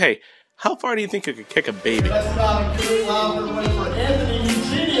Hey, how far do you think you could kick a baby? Let's not give it loud everybody for Anthony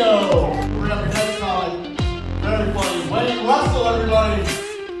Eugenio. We're having next time. Very funny. Wayne Russell, everybody.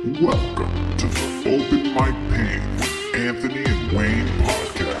 Welcome to the Open Mic Pain with Anthony and Wayne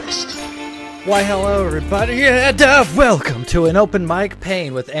podcast. Why, hello, everybody, and welcome to an Open Mic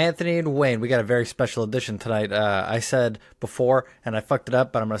Pain with Anthony and Wayne. We got a very special edition tonight. I said before, and I fucked it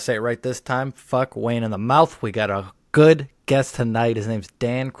up, but I'm going to say it right this time. Fuck Wayne in the mouth. We got a good guest tonight. His name's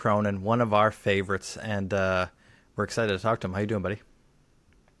Dan Cronin, one of our favorites, and we're excited to talk to him. How you doing, buddy?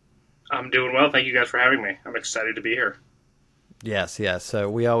 I'm doing well. Thank you guys for having me. I'm excited to be here. Yes. So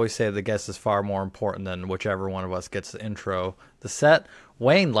we always say the guest is far more important than whichever one of us gets the intro. The set,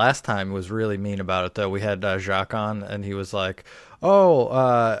 Wayne last time was really mean about it, though. We had Jacques on, and he was like,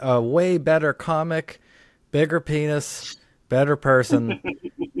 a way better comic, bigger penis, better person,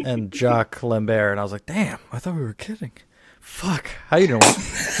 and Jacques Lambert. And I was like, damn, I thought we were kidding. Fuck. How you doing?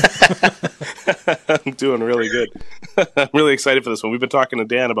 I'm doing really good. I'm really excited for this one. We've been talking to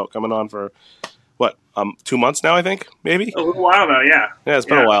Dan about coming on for, 2 months now, I think, maybe? A little while now, yeah. Yeah, it's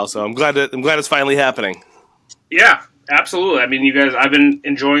been a while, so I'm glad it's finally happening. Yeah, absolutely. I mean, you guys, I've been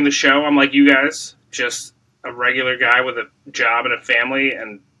enjoying the show. I'm like you guys, just a regular guy with a job and a family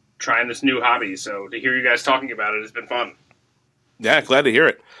and trying this new hobby. So to hear you guys talking about it has been fun. Yeah, glad to hear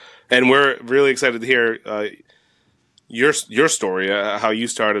it. And we're really excited to hear your story, how you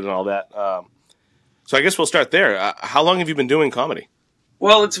started and all that. So I guess we'll start there. How long have you been doing comedy?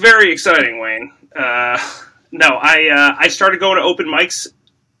 Well, it's very exciting, Wayne. I started going to open mics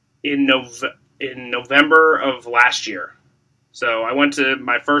in November of last year. So I went to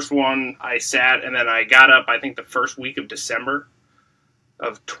my first one, I sat, and then I got up, I think, the first week of December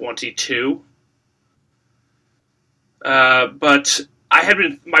of 22. But I had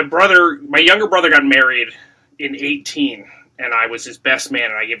been, my younger brother got married in 18, and I was his best man,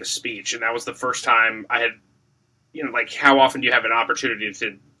 and I gave a speech, and that was the first time I had, how often do you have an opportunity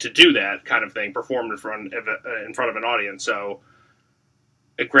to do that kind of thing, perform in front of an audience? So,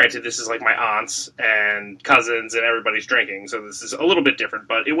 granted, this is like my aunts and cousins, and everybody's drinking, so this is a little bit different,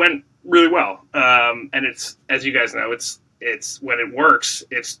 but it went really well. And it's, as you guys know, it's when it works,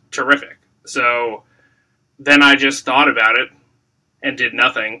 it's terrific. So then I just thought about it and did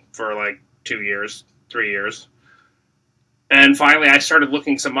nothing for like 2 years, 3 years. And finally, I started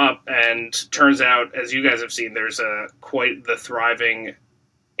looking some up, and turns out, as you guys have seen, there's quite the thriving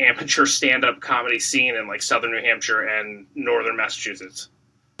amateur stand-up comedy scene in like southern New Hampshire and northern Massachusetts.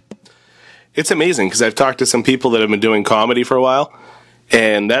 It's amazing because I've talked to some people that have been doing comedy for a while,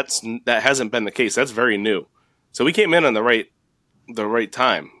 and that hasn't been the case. That's very new. So we came in on the right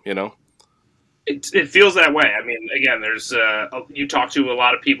time, you know. It feels that way. I mean, again, there's you talk to a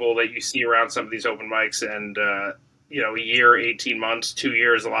lot of people that you see around some of these open mics, and a year, 18 months, 2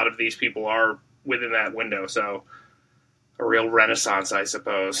 years, a lot of these people are within that window. So a real renaissance, I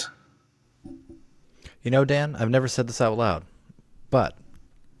suppose. You know, Dan, I've never said this out loud, but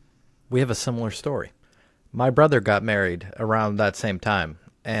we have a similar story. My brother got married around that same time,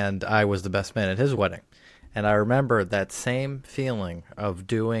 and I was the best man at his wedding. And I remember that same feeling of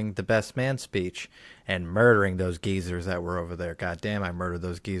doing the best man speech and murdering those geezers that were over there. God damn, I murdered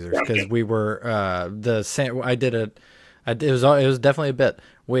those geezers because we were I did it. It was definitely a bit.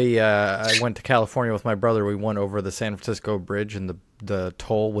 I went to California with my brother. We went over the San Francisco Bridge, and the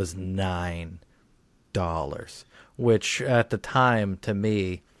toll was $9, which at the time to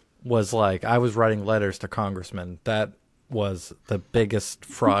me was like I was writing letters to congressmen. That was the biggest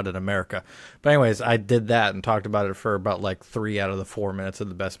fraud in America. But anyways, I did that and talked about it for about like 3 out of the 4 minutes of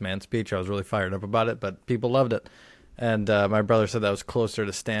the best man speech. I was really fired up about it, but people loved it. And my brother said that was closer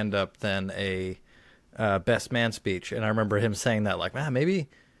to stand-up than a best man speech. And I remember him saying that, like, man, maybe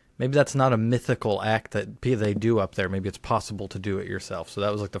that's not a mythical act that they do up there. Maybe it's possible to do it yourself. So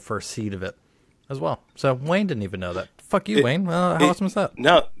that was like the first seed of it as well. So Wayne didn't even know that. Fuck you, Wayne. How awesome is that?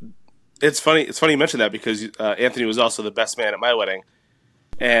 No. It's funny you mentioned that because Anthony was also the best man at my wedding,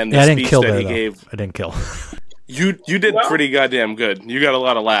 and the speech that he gave, I didn't kill. You did pretty goddamn good. You got a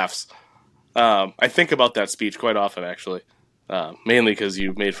lot of laughs. I think about that speech quite often, actually, mainly because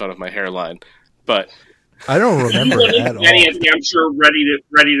you made fun of my hairline. But I don't remember it at all. I'm sure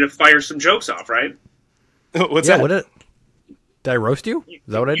ready to fire some jokes off, right? What's that? Did I roast you? Is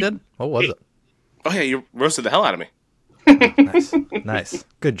that what I did? What was it? Oh yeah, you roasted the hell out of me. Nice.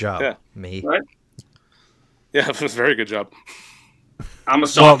 Good job, me. Right? Yeah, it was a very good job. I'm a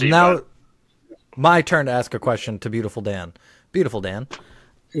softie. Well, now my turn to ask a question to Beautiful Dan. Beautiful Dan,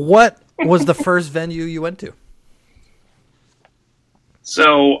 what was the first venue you went to?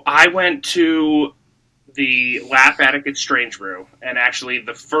 So I went to the Laugh Attic at Strange Brew, and actually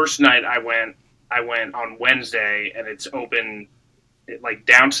the first night I went on Wednesday, and it's open, like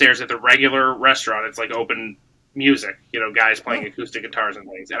downstairs at the regular restaurant. It's like open music, guys playing acoustic guitars and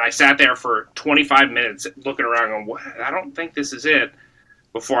things. And I sat there for 25 minutes looking around, going, "What? I don't think this is it."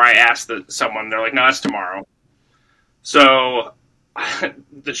 Before I asked someone, they're like, "No, that's tomorrow." So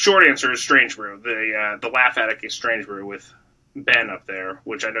the short answer is Strange Brew. The Laugh Attic is Strange Brew with Ben up there,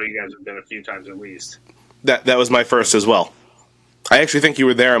 which I know you guys have been a few times at least. That was my first as well. I actually think you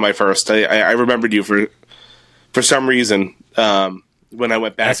were there on my first. I remembered you for some reason. When I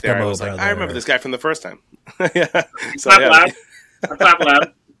went back Eskimo there, I was like, brother. I remember this guy from the first time. Yeah. So, Clap yeah. loud. I clap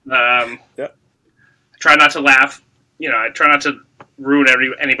loud. Yeah. I try not to laugh. I try not to ruin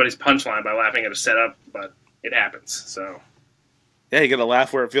anybody's punchline by laughing at a setup, but it happens. So Yeah, you got to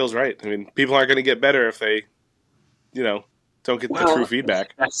laugh where it feels right. I mean, people aren't going to get better if they, don't get the true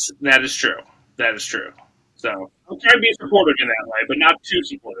feedback. That is true. That is true. So I'm trying to be supportive in that way, but not too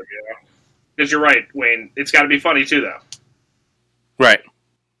supportive, Because you're right, Wayne. It's got to be funny too, though. Right.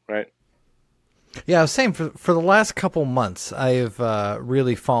 Yeah, I was saying for the last couple months, I've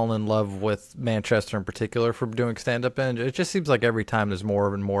really fallen in love with Manchester in particular for doing stand-up, and it just seems like every time there's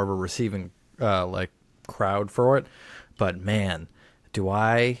more and more of a receiving crowd for it. But man, do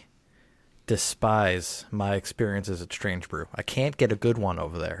I despise my experiences at Strange Brew. I can't get a good one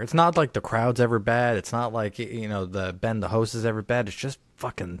over there. It's not like the crowd's ever bad. It's not like the Ben the host is ever bad. It just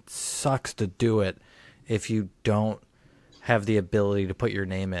fucking sucks to do it if you don't have the ability to put your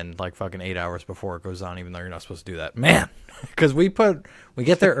name in like fucking 8 hours before it goes on, even though you're not supposed to do that. Man, because we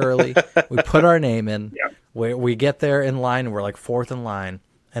get there early, we put our name in, Yep. we get there in line, and we're like fourth in line,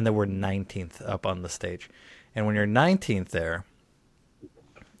 and then we're 19th up on the stage. And when you're 19th there,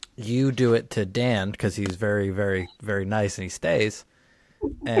 you do it to Dan because he's very, very, very nice and he stays,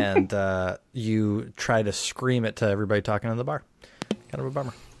 and you try to scream it to everybody talking in the bar. Kind of a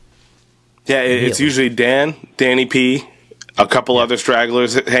bummer. Yeah, it's usually Danny P, a couple other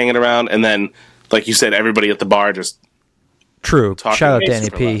stragglers hanging around, and then, like you said, everybody at the bar just True. talking Shout out super Danny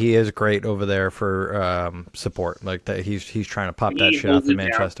P. loud. He is great over there for support. Like that, he's trying to pop that He shit out holds to it down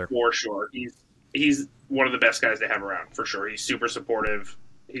Manchester. for sure. He's one of the best guys to have around for sure. He's super supportive.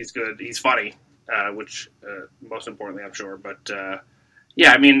 He's good. He's funny, which most importantly, I'm sure. But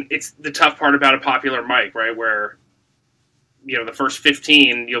yeah, I mean, it's the tough part about a popular mic, right? Where the first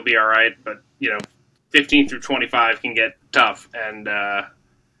 15 you'll be all right, but 15 through 25 can get tough. And Ben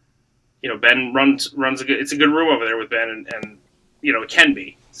runs a good. It's a good room over there with Ben, and it can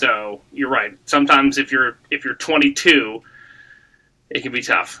be. So you're right. Sometimes if you're 22, it can be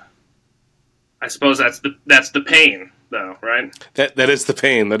tough. I suppose that's the pain, though, right? That is the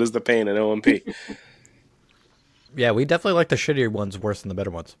pain. That is the pain in OMP. Yeah, we definitely like the shittier ones worse than the better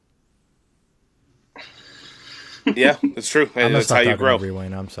ones. Yeah, it's true. I'm gonna That's stop how you talking grow. over you,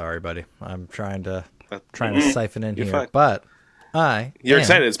 Wayne. I'm sorry, buddy. I'm trying to Mm-hmm. siphon in You're here, fine. but You're am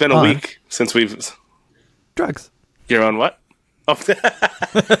excited. It's been a on week since we've. drugs. You're on what? Oh.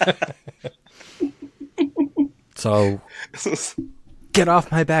 So get off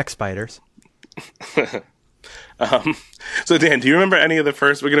my back, spiders. So Dan, do you remember any of the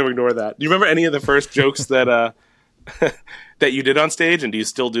first? We're going to ignore that. Do you remember any of the first jokes that that you did on stage, and do you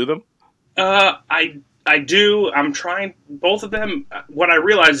still do them? I do. I'm trying both of them. What I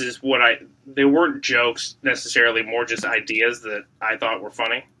realized is they weren't jokes necessarily, more just ideas that I thought were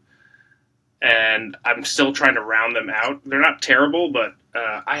funny. And I'm still trying to round them out. They're not terrible, but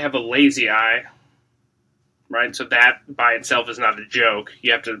I have a lazy eye, right? So that by itself is not a joke.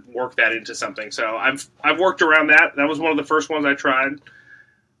 You have to work that into something. So I've worked around that. That was one of the first ones I tried.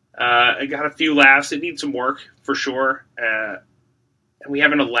 I got a few laughs. It needs some work for sure. And we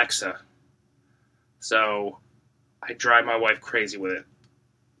have an Alexa. So I drive my wife crazy with it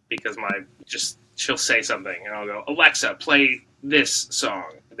because she'll say something and I'll go, Alexa, play this song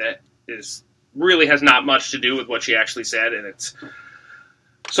that really has not much to do with what she actually said, and it's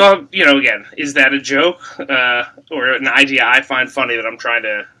so again, is that a joke or an idea I find funny that I'm trying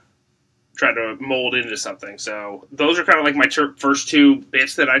to mold into something? So those are kind of like my first two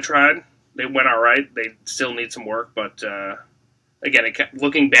bits that I tried. They went all right. They still need some work, but again,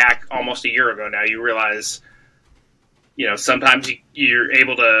 looking back almost a year ago now, you realize sometimes you're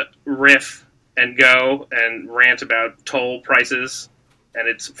able to riff and go and rant about toll prices, and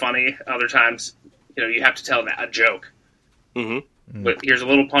it's funny. Other times, you have to tell a joke. Mm-hmm. But here's a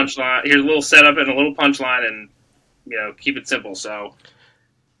little punchline. Here's a little setup and a little punchline, and keep it simple. So,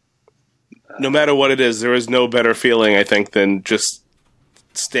 No matter what it is, there is no better feeling, I think, than just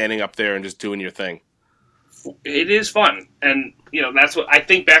standing up there and just doing your thing. it is fun, and that's what I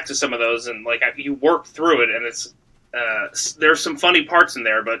think back to some of those, and like you work through it, and it's there's some funny parts in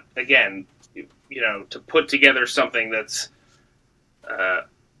there, but again, to put together something that's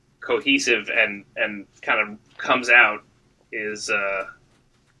cohesive and kind of comes out is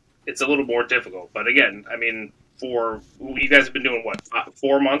it's a little more difficult. But again, I mean, for you guys have been doing what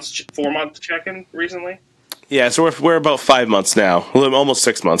 4 months, 4 month check-in recently? Yeah, so we're about 5 months now, almost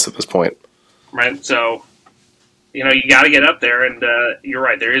 6 months at this point. Right, so you got to get up there, and you're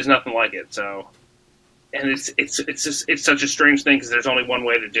right, there is nothing like it. So, and it's such a strange thing because there's only one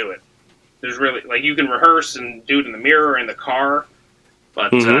way to do it. There's really you can rehearse and do it in the mirror or in the car,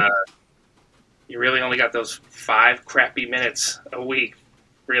 but you really only got those 5 crappy minutes a week,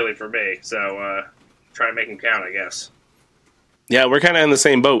 really, for me. So try and make them count, I guess. Yeah, we're kind of in the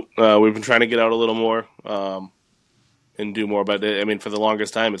same boat. We've been trying to get out a little more and do more, but I mean, for the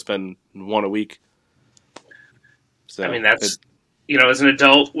longest time, it's been 1 a week. So, I mean, that's as an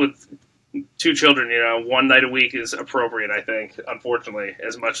adult with 2 children, 1 night a week is appropriate. I think, unfortunately,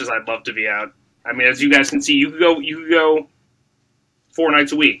 as much as I'd love to be out. I mean, as you guys can see, you could go 4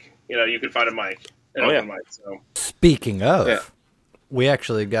 nights a week. You could find a mic, an open mic. So speaking of, we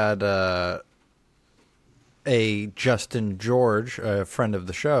actually got a Justin George, a friend of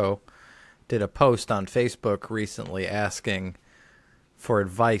the show, did a post on Facebook recently asking for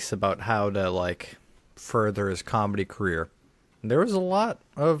advice about how to further his comedy career. There was a lot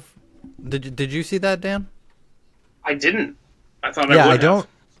of. Did you see that, Dan? I didn't. I thought I would. I don't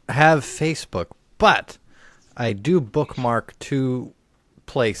have Facebook, but I do bookmark 2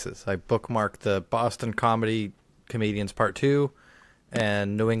 places. I bookmark the Boston Comedy Comedians Part 2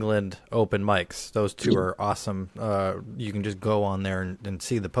 and New England Open Mics. Those 2 are awesome. You can just go on there and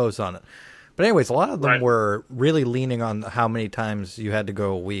see the posts on it. But anyways, a lot of them were really leaning on how many times you had to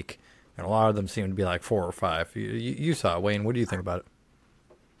go a week, and a lot of them seemed to be 4 or 5. You saw it, Wayne. What do you think about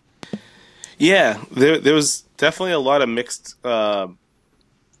it? Yeah, there was definitely a lot of mixed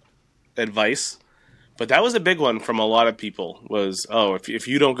advice. But that was a big one from a lot of people was, if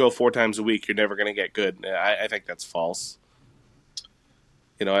you don't go 4 times a week, you're never going to get good. I think that's false.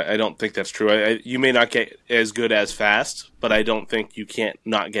 I don't think that's true. You may not get as good as fast, but I don't think you can't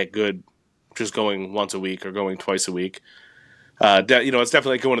not get good just going once a week or going twice a week. It's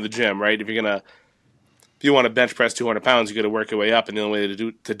definitely like going to the gym, right? If you want to bench press 200 pounds, you got to work your way up, and the only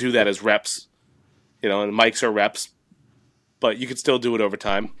way to do that is reps. And mics are reps, but you could still do it over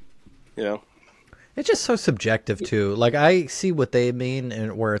time. It's just so subjective too. I see what they mean,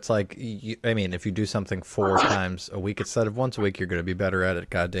 and where it's if you do something 4 times a week instead of once a week, you're going to be better at it.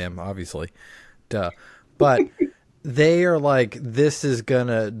 Goddamn, obviously, duh. But they are this is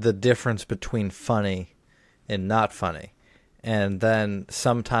the difference between funny and not funny, and then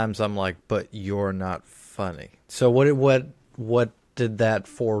sometimes I'm but you're not funny. So what did that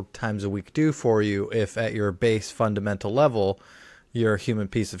 4 times a week do for you? If at your base fundamental level, you're a human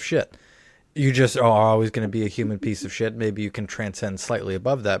piece of shit. You just are always going to be a human piece of shit. Maybe you can transcend slightly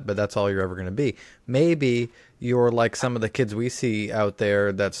above that, but that's all you're ever going to be. Maybe you're like some of the kids we see out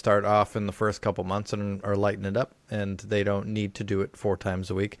there that start off in the first couple months and are lighting it up, and they don't need to do it 4 times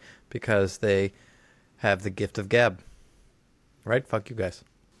a week because they have the gift of gab. Right? Fuck you guys.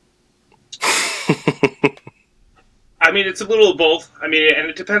 I mean, it's a little of both. I mean, and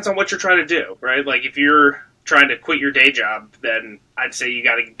it depends on what you're trying to do, right? If you're trying to quit your day job, then I'd say you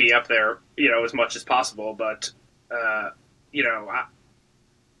got to be up there, as much as possible. But, I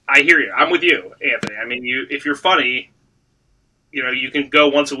hear you. I'm with you, Anthony. I mean, if you're funny, you can go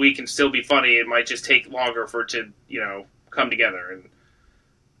once a week and still be funny. It might just take longer for it to, come together. And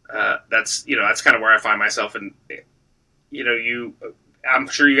that's kind of where I find myself. And, I'm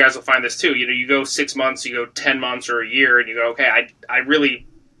sure you guys will find this too. You go 6 months, you go 10 months or a year, and you go, okay, I really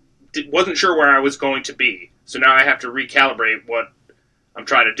wasn't sure where I was going to be. So now I have to recalibrate what I'm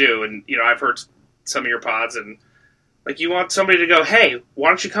trying to do. And, I've heard some of your pods, and you want somebody to go, hey, why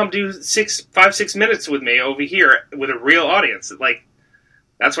don't you come do 5-6 minutes with me over here with a real audience?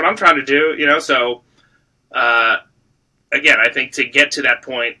 That's what I'm trying to do, So, again, I think to get to that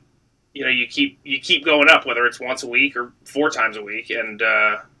point, you keep going up, whether it's once a week or 4 times a week. And,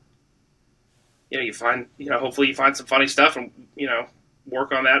 you find, hopefully you find some funny stuff and,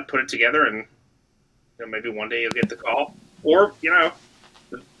 work on that, put it together, and maybe one day you'll get the call. Or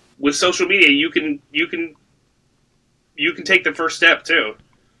with social media, you can take the first step too.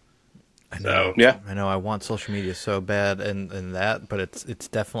 I know. So, yeah, I know. I want social media so bad, and that, but it's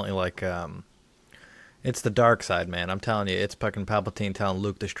definitely It's the dark side, man. I'm telling you, it's fucking Palpatine telling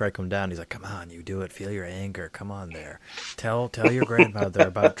Luke to strike him down. He's like, "Come on, you do it. Feel your anger. Come on, there. Tell your grandmother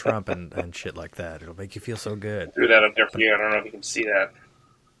about Trump and shit like that. It'll make you feel so good." Threw that up there for you. I don't know if you can see that.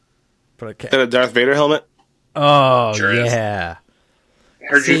 But Is that a Darth Vader helmet? oh Sure is. yeah, I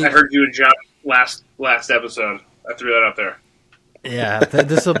heard you and John last episode. I threw that up there. yeah.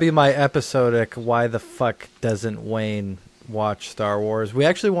 This will be my episodic. Why the fuck doesn't Wayne watch Star Wars? We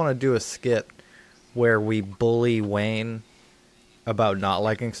actually want to do a skit where we bully Wayne about not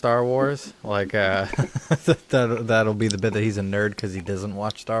liking Star Wars. Like that'll be the bit that he's a nerd because he doesn't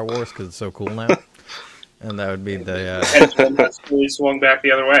watch Star Wars because it's so cool now. And that would be the That's really swung back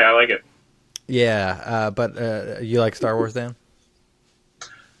the other way. I like it. yeah. But you like Star Wars, Dan?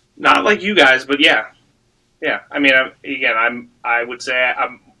 Not like you guys, but yeah. I mean, I would say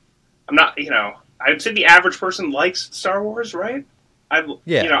I'm not. I'd say the average person likes Star Wars, right? I don't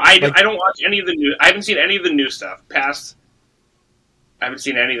watch any of the new. I haven't seen any of the new stuff. I haven't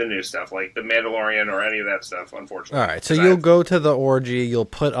seen any of the new stuff, like The Mandalorian or any of that stuff, unfortunately. All right, so you'll go to the orgy, you'll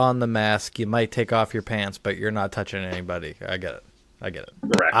put on the mask, you might take off your pants, but you're not touching anybody. I get it.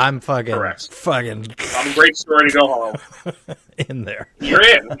 Correct. I'm fucking I'm a great story to go home. in there. You're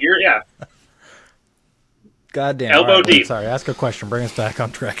in. Yeah. Goddamn. Elbow All right, deep. Sorry, ask a question. Bring us back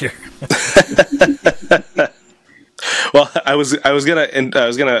on track here. Well, I was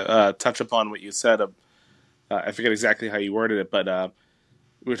gonna touch upon what you said. I forget exactly how you worded it, but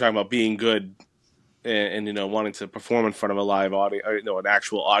we were talking about being good and wanting to perform in front of a live audience, or, an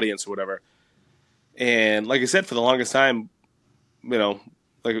actual audience or whatever. And like I said, for the longest time,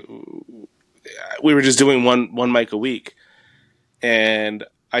 like we were just doing one mic a week, and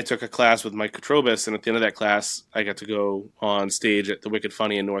I took a class with Mike Katrobis, and at the end of that class, I got to go on stage at the Wicked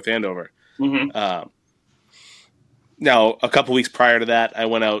Funny in North Andover. Mm-hmm. Now, a couple weeks prior to that, I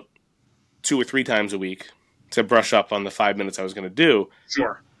went out 2 or 3 times a week to brush up on the 5 minutes I was going to do.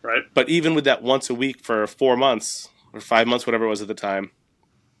 Sure, right. But even with that once a week for 4 months or 5 months, whatever it was at the time,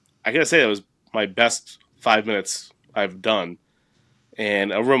 I gotta say it was my best 5 minutes I've done.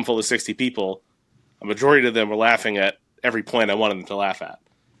 And a room full of 60 people, a majority of them were laughing at every point I wanted them to laugh at.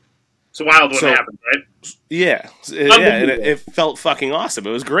 It's wild what happened, right? Yeah, and it felt fucking awesome.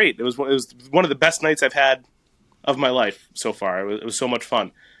 It was great. It was one of the best nights I've had of my life so far. It was so much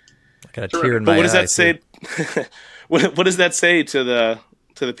fun. I got a tear in my eye. But what does that say? What does that say to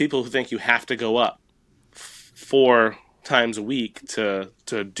the people who think you have to go up 4 times a week to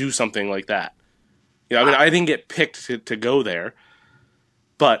do something like that? I mean, I didn't get picked to go there,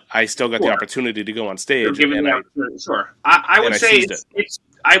 but I still got the opportunity to go on stage. Sure. I would say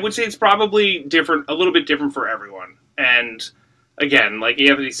I would say it's probably different, a little bit different for everyone. And again, like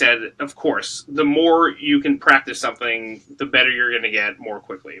Anthony said, of course, the more you can practice something, the better you're going to get more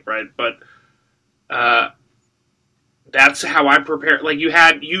quickly, right? But that's how I prepared. Like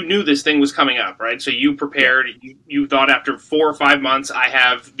you knew this thing was coming up, right? So you prepared. You thought after 4 or 5 months,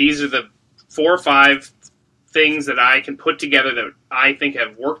 these are the 4 or 5 things that I can put together that I think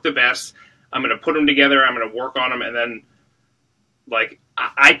have worked the best. I'm going to put them together. I'm going to work on them, and then, like,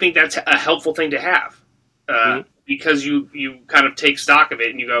 I think that's a helpful thing to have. Because you kind of take stock of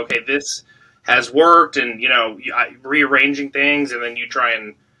it and you go, okay, this has worked, and rearranging things, and then you try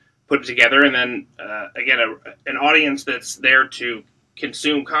and put it together. And then again, an audience that's there to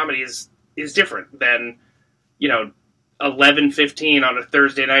consume comedy is different than 11:15 on a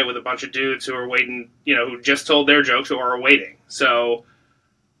Thursday night with a bunch of dudes who are waiting, who just told their jokes or are waiting. So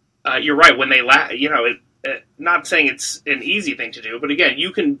you're right, when they laugh, not saying it's an easy thing to do, but again,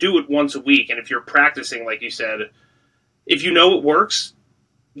 you can do it once a week, and if you're practicing, like you said, if you know it works,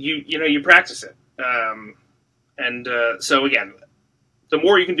 you practice it. So again, the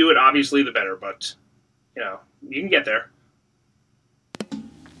more you can do it, obviously, the better. But you can get there.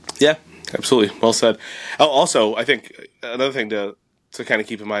 Yeah, absolutely. Well said. Also, I think another thing to kind of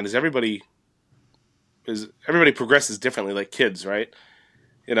keep in mind is everybody progresses differently, like kids, right?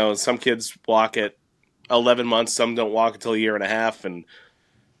 Some kids walk at 11 months, some don't walk until a year and a half, and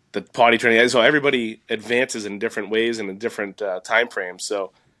the potty training. So everybody advances in different ways and in different time frames.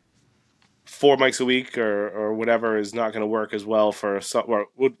 So 4 mics a week or whatever is not going to work as well for some. Or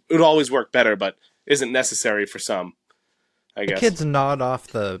would always work better, but isn't necessary for some, I guess. The kids nod off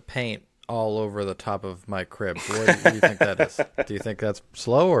the paint all over the top of my crib. What do you think that is? Do you think that's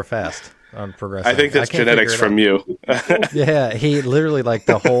slow or fast on progressing? I think that's genetics from you. Yeah, he literally, like,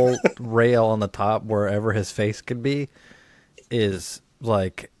 the whole rail on the top, wherever his face could be, is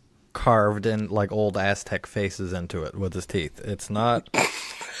like carved in like old Aztec faces into it with his teeth. It's not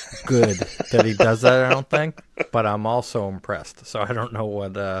good that he does that, I don't think, but I'm also impressed. So I don't know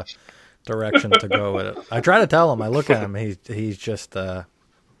direction to go with it. I try to tell him. I look at him. He's just an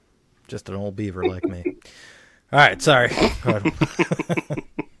old beaver like me. All right, sorry. Go ahead.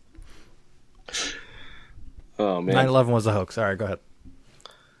 Oh man, 9/11 was a hoax. All right, go ahead.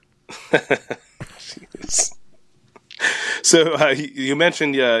 Jeez. So you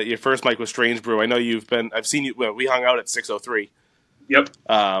mentioned your first mic was Strange Brew. I know I've seen you. Well, we hung out at 603. Yep.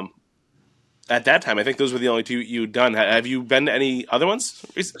 At that time, I think those were the only two you'd done. Have you been to any other ones?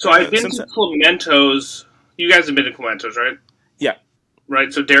 So I've been to Clemento's. You guys have been to Clemento's, right? Yeah.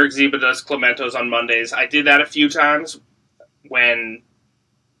 Right. So Derek Ziba does Clemento's on Mondays. I did that a few times when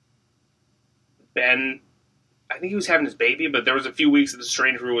Ben, I think he was having his baby, but there was a few weeks that the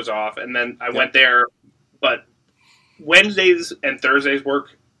Strange Brew was off, and then I went there. But Wednesdays and Thursdays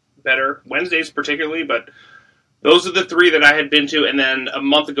work better. Wednesdays particularly, but those are the three that I had been to. And then a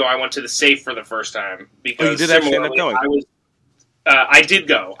month ago, I went to the Safe for the first time because you did actually end up going. I did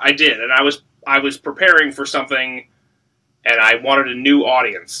go. I did, and I was preparing for something, and I wanted a new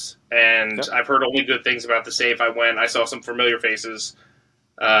audience. And I've heard only good things about the Safe. I went. I saw some familiar faces,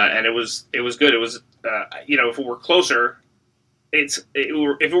 and it was good. It was if it were closer. If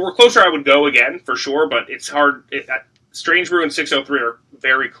it were closer, I would go again for sure. But it's hard. Strange Brew and 603 are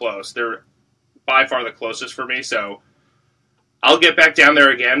very close. They're by far the closest for me. So I'll get back down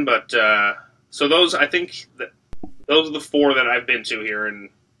there again. But so those, I think, those are the four that I've been to here in,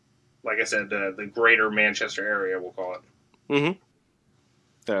 like I said, the greater Manchester area. We'll call it. Mm-hmm.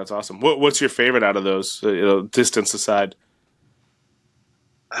 Yeah, that's awesome. What's your favorite out of those? Distance aside.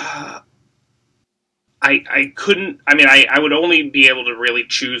 I couldn't. I mean, I would only be able to really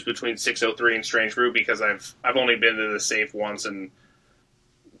choose between 603 and Strange Brew because I've only been to the Safe once and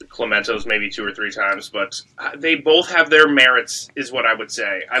the Clemento's maybe 2 or 3 times. But they both have their merits, is what I would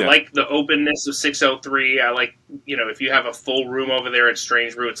say. I like the openness of 603. I like, if you have a full room over there at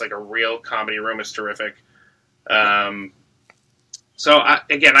Strange Brew, it's like a real comedy room. It's terrific. I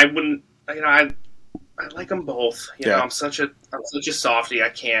wouldn't. I like them both. I'm such a softie. I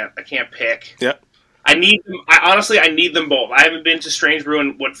can't pick. Yeah. I need them. I need them both. I haven't been to Strange Brew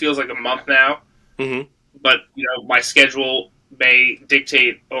in what feels like a month now. Mm-hmm. But my schedule may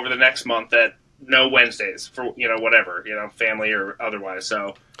dictate over the next month that no Wednesdays for whatever family or otherwise.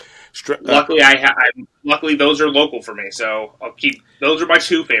 So luckily, luckily those are local for me. So I'll keep those are my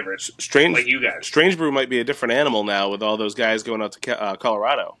 2 favorites. Like you guys. Strange Brew might be a different animal now with all those guys going out to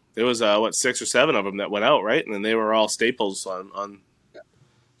Colorado. There was 6 or 7 of them that went out, right? And then they were all staples on.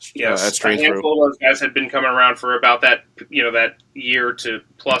 Yes, at Strange a handful of those guys had been coming around for about that year to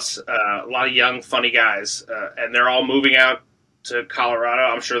plus. A lot of young, funny guys, and they're all moving out to Colorado.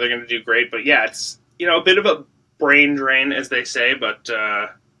 I'm sure they're going to do great. But yeah, it's a bit of a brain drain, as they say. But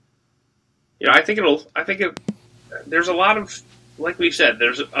I think there's a lot of, like we said,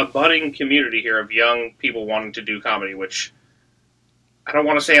 there's a budding community here of young people wanting to do comedy, which I don't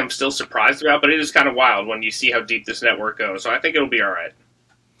want to say I'm still surprised about, but it is kind of wild when you see how deep this network goes. So I think it'll be all right.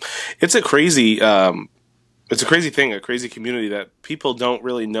 It's a crazy thing, a crazy community that people don't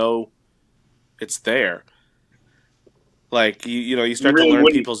really know it's there. Like you start to learn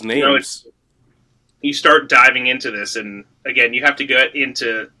people's names. You start diving into this, and again, you have to get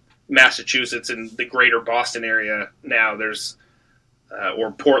into Massachusetts and the greater Boston area now. There's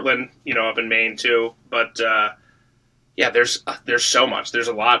or Portland, up in Maine too. But there's so much. There's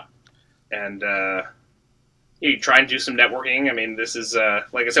a lot, and. You try and do some networking. I mean, this is,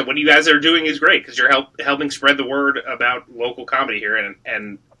 like I said, what you guys are doing is great because you're helping spread the word about local comedy here,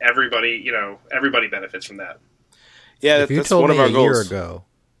 and everybody, everybody benefits from that. Yeah, if you that's told one me of our a goals. year ago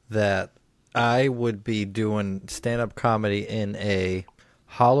that I would be doing stand-up comedy in a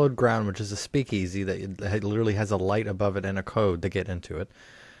hollowed ground, which is a speakeasy that literally has a light above it and a code to get into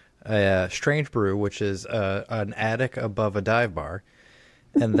it, Strange Brew, which is an attic above a dive bar,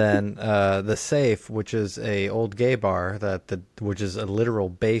 and then the Safe, which is a old gay bar which is a literal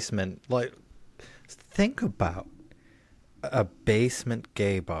basement. Like, think about a basement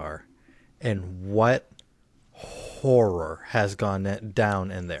gay bar and what horror has gone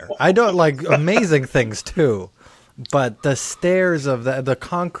down in there. I don't like amazing things too, but the stairs of the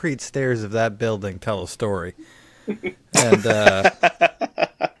concrete stairs of that building tell a story. And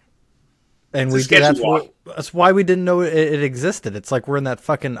that's why we didn't know it existed. It's like we're in that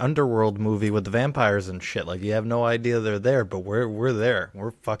fucking Underworld movie with the vampires and shit. Like, you have no idea they're there, but we're there.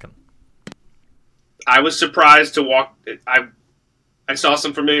 We're fucking. I was surprised to walk. I saw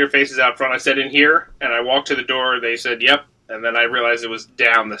some familiar faces out front. I said, "In here," and I walked to the door. They said, "Yep," and then I realized it was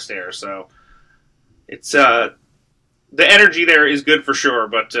down the stairs. So it's the energy there is good for sure,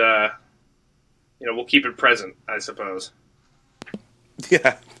 but we'll keep it present, I suppose.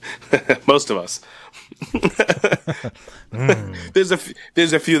 Yeah, most of us. There's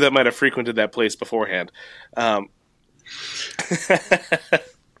a few that might have frequented that place beforehand.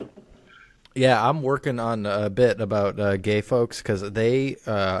 Yeah, I'm working on a bit about gay folks because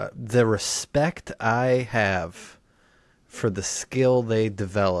the respect I have for the skill they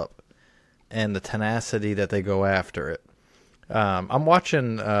develop and the tenacity that they go after it. I'm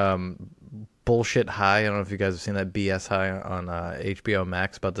watching Bullshit High. I don't know if you guys have seen that BS High on HBO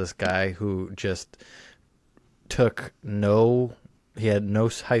Max about this guy who just he had no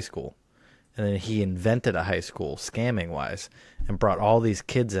high school. And then he invented a high school, scamming-wise, and brought all these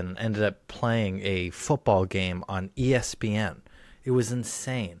kids in and ended up playing a football game on ESPN. It was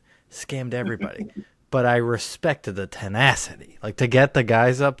insane. Scammed everybody. But I respected the tenacity. Like, to get the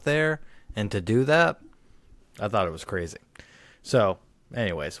guys up there and to do that, I thought it was crazy. So,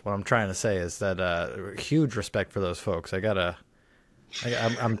 anyways, what I'm trying to say is that huge respect for those folks.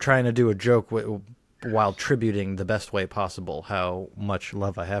 I'm trying to do a joke while tributing the best way possible how much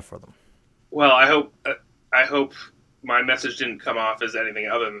love I have for them. Well, I hope my message didn't come off as anything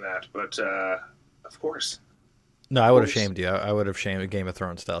other than that, but of course. No, I would have shamed you. I would have shamed Game of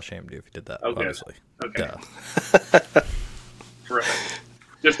Thrones style shamed you if you did that. Okay. Obviously. Okay. Duh. Terrific.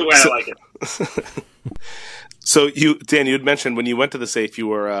 Just the way I like it. So Dan, you had mentioned when you went to the safe, you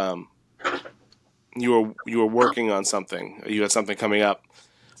were working on something. You had something coming up.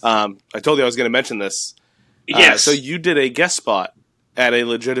 I told you I was going to mention this. Yes. So you did a guest spot at a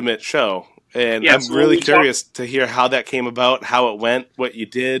legitimate show, and Yes, I'm really curious to hear how that came about, how it went, what you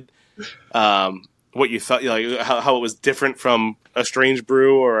did, what you thought, like how it was different from a Strange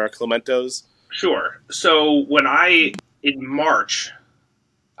Brew or a Clemento's. Sure. So in March,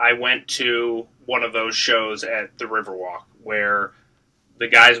 I went to one of those shows at the Riverwalk where the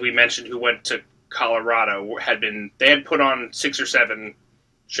guys we mentioned who went to Colorado they had put on 6 or 7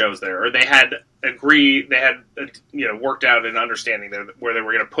 shows there, or they had worked out an understanding there where they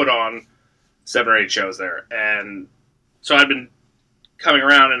were going to put on 7 or 8 shows there. And so I'd been coming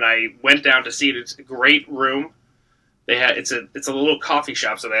around and I went down to see it. It's a great room. It's a little coffee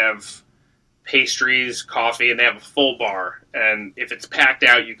shop, so they have pastries, coffee, and they have a full bar. And if it's packed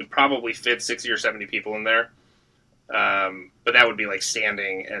out, you could probably fit 60 or 70 people in there. But that would be like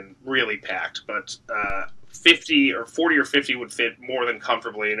standing and really packed. But 40 or 50 would fit more than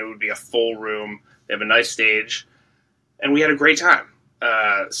comfortably, and it would be a full room. They have a nice stage, and we had a great time.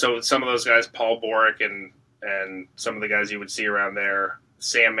 So some of those guys, Paul Boric and some of the guys you would see around there,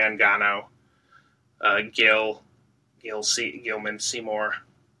 Sam Mangano, Gilman Seymour.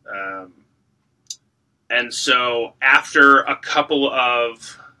 And so after a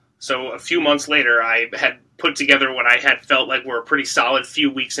few months later, I had put together what I had felt like were a pretty solid few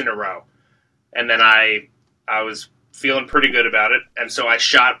weeks in a row. And then I was feeling pretty good about it. And so I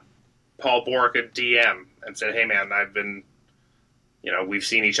shot Paul Boric a DM and said, hey man, we've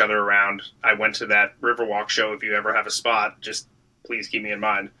seen each other around. I went to that Riverwalk show. If you ever have a spot, just please keep me in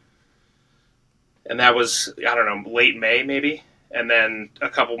mind. And that was, I don't know, late May maybe. And then a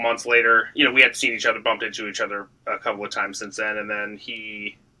couple months later, we had seen each other, bumped into each other a couple of times since then. And then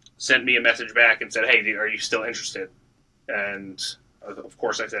he sent me a message back and said, hey, are you still interested? And of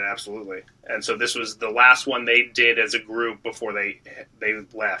course I said, absolutely. And so this was the last one they did as a group before they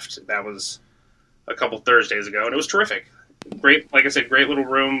left. That was a couple Thursdays ago. And it was terrific. Great, like I said, great little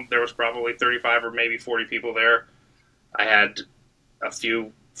room. There was probably 35 or maybe 40 people there. I had a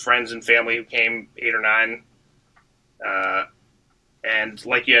few friends and family who came, 8 or 9. And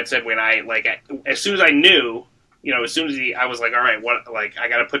like you had said, when as soon as I knew, as soon as I was like, all right, I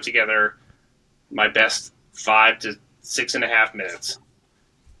got to put together my best 5 to 6.5 minutes.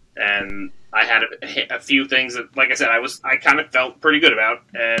 And I had a few things that, like I said, I kind of felt pretty good about.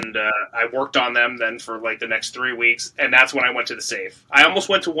 And I worked on them then for like the next 3 weeks. And that's when I went to the safe. I almost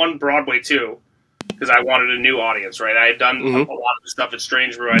went to one Broadway too, because I wanted a new audience, right? I had done a lot of stuff at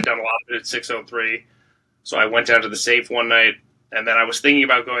Strange Brew. I'd done a lot of it at 603. So I went down to the safe one night. And then I was thinking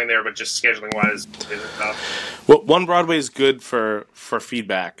about going there, but just scheduling wise, it's tough. Well, one Broadway is good for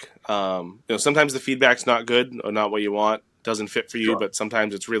feedback. Sometimes the feedback's not good or not what you want, doesn't fit for you, but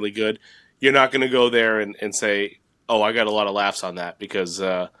sometimes it's really good. You're not going to go there and say, "Oh, I got a lot of laughs on that," because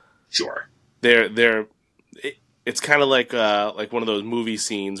sure, it's kind of like one of those movie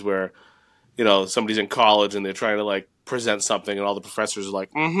scenes where somebody's in college and they're trying to like present something, and all the professors are like,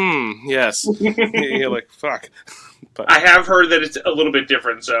 yes, you're like, fuck. But I have heard that it's a little bit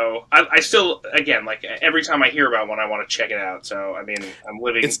different, so I still, again, like every time I hear about one, I want to check it out. So I mean, I'm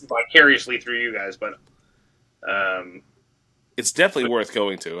living vicariously through you guys, but it's definitely worth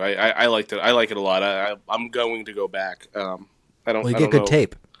going to. I liked it. I like it a lot. I'm going to go back. Well, you I get don't good know.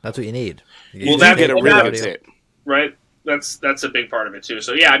 tape. That's what you need. Well, You that- get a well, really that- good tape. Right. That's a big part of it too.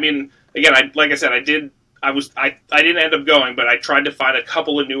 So yeah, I mean, again, like I said, I didn't end up going, but I tried to find a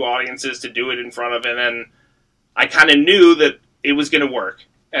couple of new audiences to do it in front of, and then I kind of knew that it was going to work,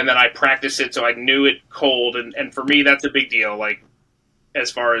 and then I practiced it, so I knew it cold, and for me, that's a big deal. Like, as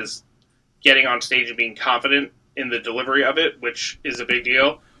far as getting on stage and being confident in the delivery of it, which is a big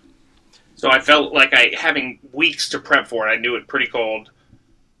deal. So I felt like having weeks to prep for it. I knew it pretty cold,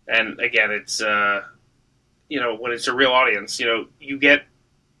 and again, it's when it's a real audience, you get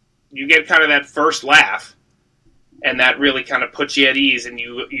kind of that first laugh, and that really kind of puts you at ease, and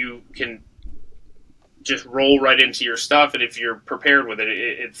you can just roll right into your stuff, and if you're prepared with it,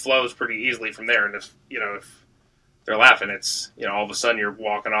 it flows pretty easily from there. And if they're laughing, it's all of a sudden you're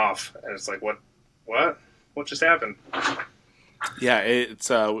walking off, and it's like, what just happened? Yeah, it's.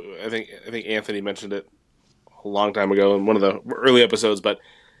 I think Anthony mentioned it a long time ago in one of the early episodes, but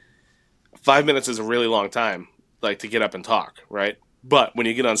 5 minutes is a really long time, like to get up and talk, right? But when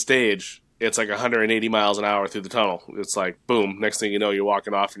you get on stage, it's like 180 miles an hour through the tunnel. It's like boom. Next thing you know, you're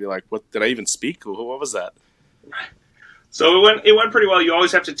walking off, and you're like, "What did I even speak? What was that?" So it went pretty well. You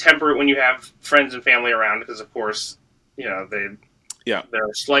always have to temper it when you have friends and family around, because of course, they're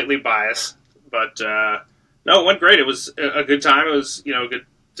slightly biased. But no, it went great. It was a good time. It was good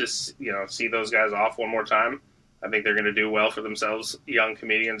to see those guys off one more time. I think they're going to do well for themselves, young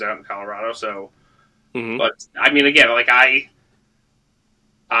comedians out in Colorado. So, But I mean, again, like I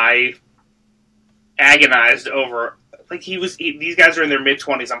agonized over, like these guys are in their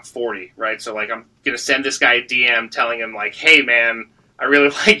mid-20s, I'm 40, right? So like I'm going to send this guy a DM telling him like, hey man, I really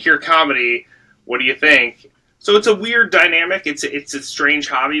like your comedy. What do you think? So it's a weird dynamic. It's a strange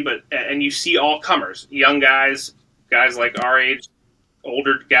hobby, and you see all comers, young guys like our age,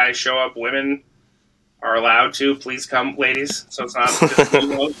 older guys show up, women are allowed to. Please come, ladies. So it's not just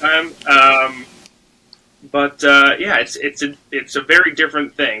me all the time. It's a very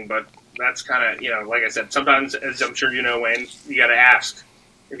different thing, but that's kind of, like I said, sometimes, as I'm sure you know, Wayne, you got to ask.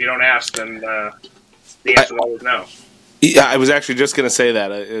 If you don't ask, then the answer is always no. Yeah, I was actually just going to say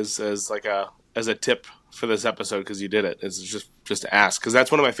that as a tip for this episode, because you did it. Is just ask, because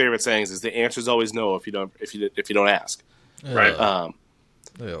that's one of my favorite sayings. Is the answer is always no if you don't ask. Right.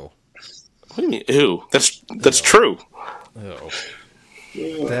 Ew. What do you mean? Ew. That's true.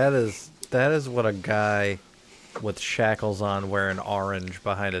 Ew. That is what a guy with shackles on wearing orange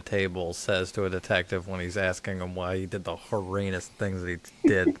behind a table says to a detective when he's asking him why he did the horrendous things that he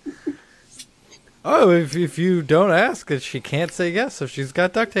did. Oh, if you don't ask, she can't say yes if she's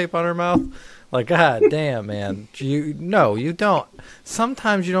got duct tape on her mouth. Like, god damn, man. You don't.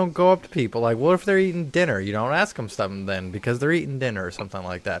 Sometimes you don't go up to people. Like, what if they're eating dinner? You don't ask them something then because they're eating dinner or something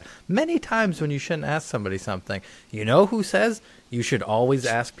like that. Many times when you shouldn't ask somebody something, you know who says you should always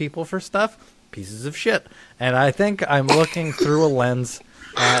ask people for stuff? Pieces of shit. And I think I'm looking through a lens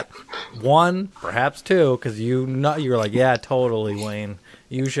at one, perhaps two, because you're like, yeah, totally, Wayne.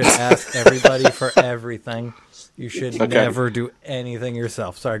 You should ask everybody for everything. You should never do anything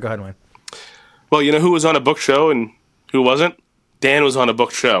yourself. Sorry, go ahead, Wayne. Well, you know who was on a booked show and who wasn't? Dan was on a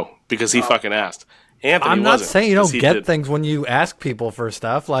booked show because he fucking asked. Anthony I'm not wasn't, saying you don't get did. things when you ask people for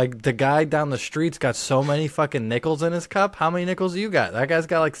stuff. Like, the guy down the street's got so many fucking nickels in his cup. How many nickels do you got? That guy's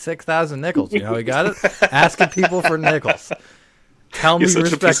got like 6,000 nickels. You know he got it? Asking people for nickels. Tell me You're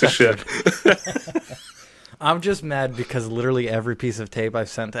such a piece of shit. I'm just mad because literally every piece of tape I've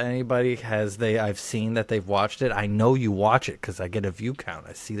sent to anybody I've seen that they've watched it. I know you watch it because I get a view count.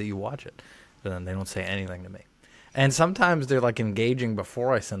 I see that you watch it. But then they don't say anything to me. And sometimes they're like engaging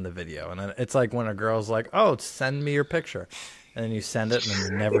before I send the video. And then it's like when a girl's like, oh, send me your picture. And then you send it and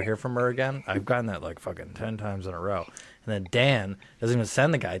then you never hear from her again. I've gotten that like fucking 10 times in a row. And then Dan doesn't even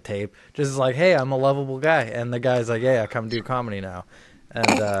send the guy tape. Just is like, hey, I'm a lovable guy. And the guy's like, yeah, I come do comedy now.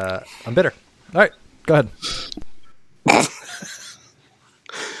 And I'm bitter. All right, go ahead.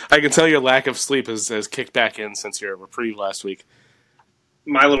 I can tell your lack of sleep has kicked back in since your reprieve last week.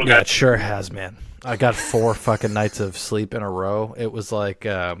 My little guy. Yeah, it sure has, man. I got 4 fucking nights of sleep in a row. It was like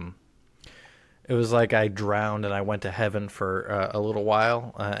I drowned and I went to heaven for a little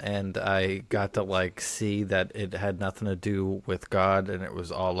while, and I got to like see that it had nothing to do with God, and it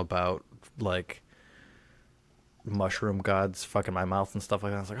was all about like mushroom gods fucking my mouth and stuff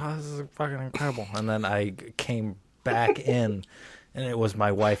like that. I was like, oh, this is fucking incredible. And then I came back in, and it was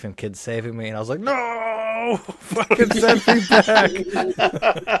my wife and kids saving me, and I was like, no, fucking send me back.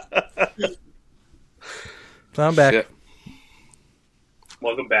 So I'm back. Shit.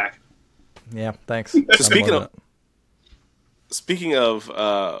 Welcome back. Yeah, thanks. Speaking of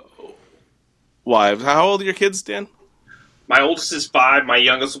wives, how old are your kids, Dan? My oldest is 5. My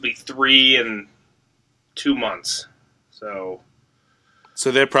youngest will be 3 in 2 months. So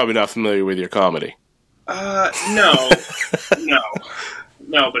they're probably not familiar with your comedy. No,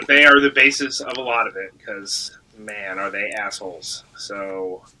 no. But they are the basis of a lot of it because, man, are they assholes.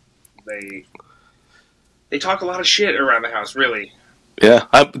 So they talk a lot of shit around the house, really. Yeah,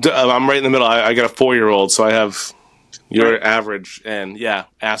 I'm right in the middle. I got a 4-year-old, so I have your average, and yeah,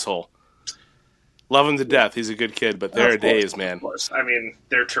 asshole. Love him to death. He's a good kid, but there are days, man. Of course, I mean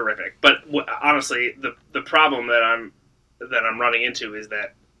they're terrific. But honestly, the problem that I'm running into is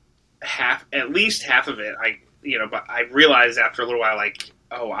that at least half of it, but I realized after a little while, like,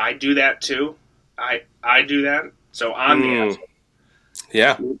 oh, I do that too. I do that, so I'm the asshole.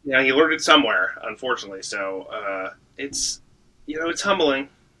 Yeah. You learned it somewhere, unfortunately. So it's it's humbling.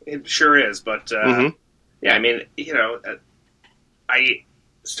 It sure is. But yeah, I mean, I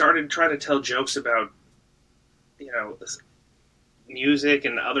started trying to tell jokes about music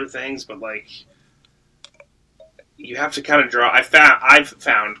and other things, but like you have to kind of draw. I've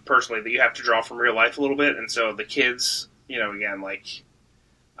found personally that you have to draw from real life a little bit, and so the kids, again, like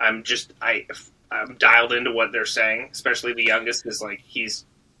I'm dialed into what they're saying, especially the youngest is like he's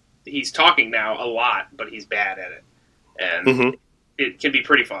talking now a lot, but he's bad at it, and it can be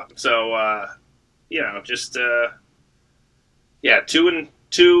pretty fun. So just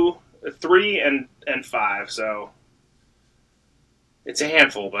 2, 3, and 5. So it's a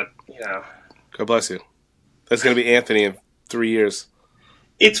handful, but God bless you. That's going to be Anthony in 3 years.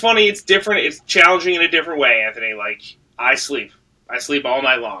 It's funny. It's different. It's challenging in a different way, Anthony. Like I sleep all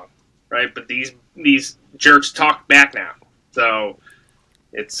night long, right? But these jerks talk back now, so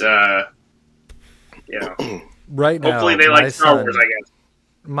it's right now. Hopefully they like Star Wars, I guess.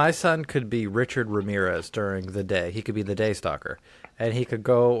 My son could be Richard Ramirez during the day. He could be the day stalker, and he could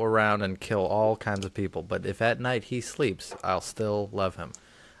go around and kill all kinds of people. But if at night he sleeps, I'll still love him.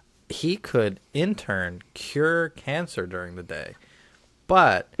 He could, in turn, cure cancer during the day,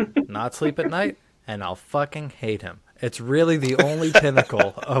 but not sleep at night, and I'll fucking hate him. It's really the only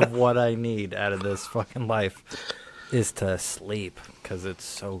pinnacle of what I need out of this fucking life is to sleep, because it's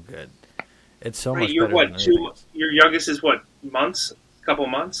so good. It's so much better than anything else. Your youngest is what, months? Couple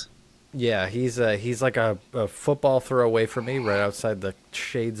months? Yeah, he's like a football throw away from me, right outside the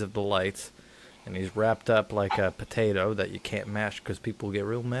shades of the lights, and he's wrapped up like a potato that you can't mash because people get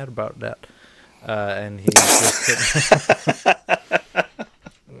real mad about that. And he's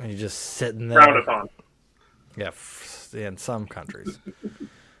just sitting there. Frowned upon. Yeah, in some countries.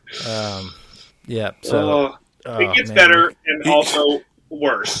 Yeah, so it gets better and also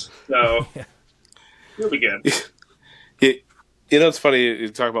worse. So yeah. It'll be good. It's funny you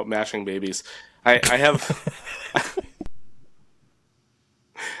talk about mashing babies. I have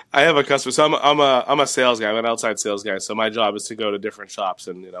I have a customer. So I'm a sales guy. I'm an outside sales guy. So my job is to go to different shops,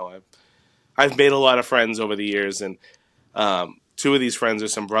 and I've made a lot of friends over the years. And 2 of these friends are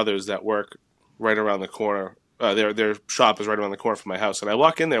some brothers that work right around the corner. Their shop is right around the corner from my house. And I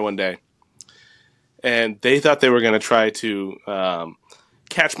walk in there one day, and they thought they were going to try to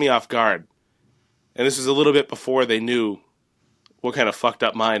catch me off guard. And this was a little bit before they knew what kind of fucked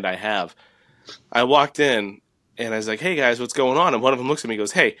up mind I have. I walked in, and I was like, hey, guys, what's going on? And one of them looks at me and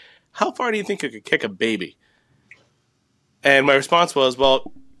goes, hey, how far do you think you could kick a baby? And my response was,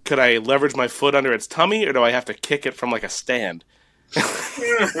 well, could I leverage my foot under its tummy, or do I have to kick it from, like, a stand? I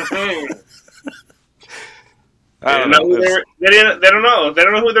don't know. They don't know. They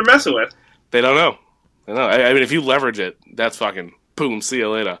don't know who they're messing with. They don't know. I mean, if you leverage it, that's fucking boom, see you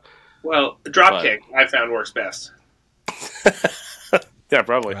later. Well, the drop kick I found works best. Yeah,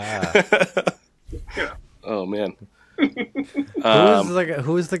 probably. Yeah. Oh man.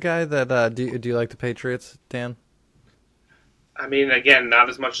 Who is the guy that do you like the Patriots, Dan? I mean, again, not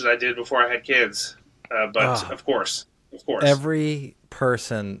as much as I did before I had kids, but of course. Every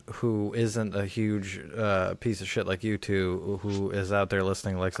person who isn't a huge piece of shit like you two, who is out there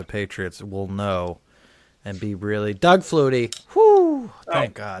listening, likes the Patriots, will know and be really Doug Flutie. Whoo!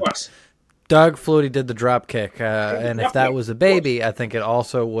 Thank God. Doug Flutie did the drop kick, and if that was a baby, I think it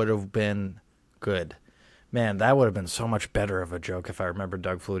also would have been good. Man, that would have been so much better of a joke if I remember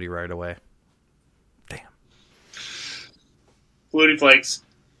Doug Flutie right away. Damn. Flutie Flakes.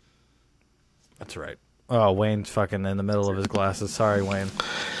 That's right. Oh, Wayne's fucking in the middle of his glasses. Sorry, Wayne.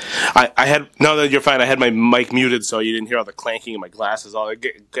 You're fine. I had my mic muted so you didn't hear all the clanking in my glasses, all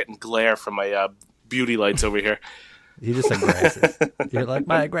getting glare from my beauty lights over here. You just said grasses. You're like,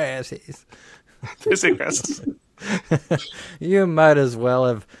 my grasses. They say grasses. You might as well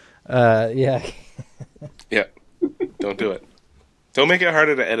have, yeah. Yeah. Don't do it. Don't make it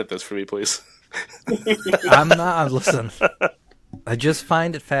harder to edit this for me, please. I'm not. Listen, I just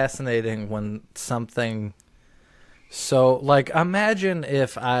find it fascinating when something. So, like, imagine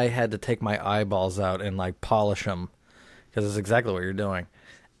if I had to take my eyeballs out and like polish them, because it's exactly what you're doing,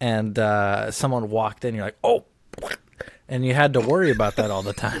 and someone walked in, you're like, oh, and you had to worry about that all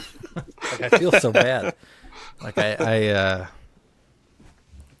the time. Like, I feel so bad. Like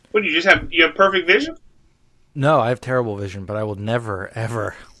What, you have perfect vision? No, I have terrible vision, but I will never,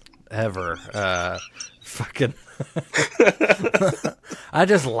 ever, ever, fucking. I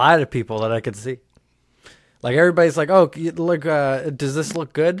just lie to people that I can see. Like, everybody's like, "Oh, look, does this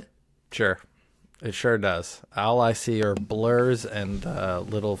look good?" Sure, it sure does. All I see are blurs and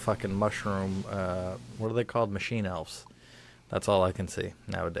little fucking mushroom. What are they called? Machine elves. That's all I can see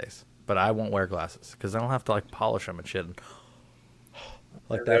nowadays. But I won't wear glasses because I don't have to like polish them and shit.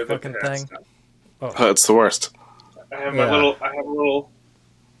 Like that fucking thing. Oh, it's the worst. I have a little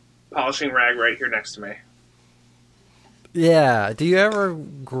polishing rag right here next to me. Yeah. Do you ever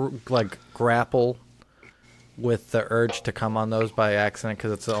grapple with the urge to come on those by accident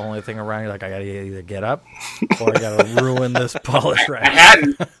because it's the only thing around? You're like, I gotta either get up or I gotta ruin this polish rag.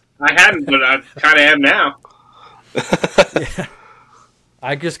 I hadn't, but I kind of am now. Yeah.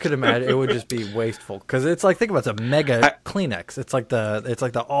 I just could imagine it would just be wasteful because it's like, think about it, it's a mega Kleenex. It's like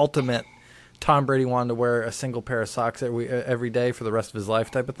the ultimate. Tom Brady wanted to wear a single pair of socks every day for the rest of his life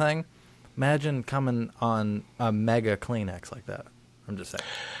type of thing. Imagine coming on a mega Kleenex like that. I'm just saying.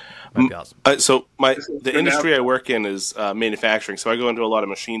 Might be awesome. So the industry I work in is manufacturing. So I go into a lot of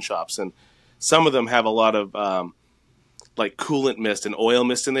machine shops, and some of them have a lot of like coolant mist and oil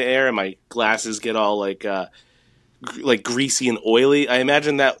mist in the air, and my glasses get all like greasy and oily. I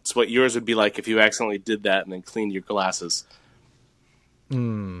imagine that's what yours would be like if you accidentally did that and then cleaned your glasses.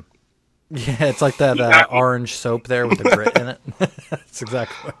 Yeah, it's like that orange soap there with the grit in it. That's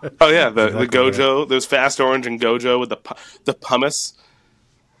exactly what Oh yeah, the Gojo. There's Fast Orange and Gojo with the pumice.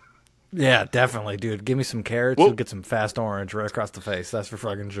 Yeah, definitely, dude. Give me some carrots, you'll get some Fast Orange right across the face. That's for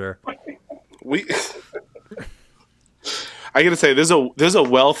fucking sure. I gotta say, there's a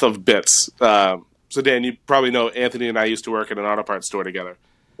wealth of bits. So Dan, you probably know Anthony and I used to work at an auto parts store together.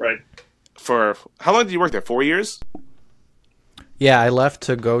 Right. For how long did you work there? 4 years? Yeah, I left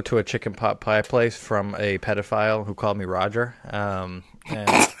to go to a chicken pot pie place from a pedophile who called me Roger. And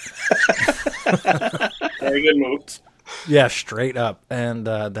Very good move. yeah, straight up. And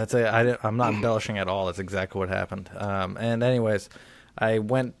that's it. I'm not embellishing at all. That's exactly what happened. And anyways, I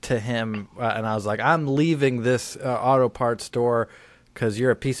went to him and I was like, I'm leaving this auto parts store because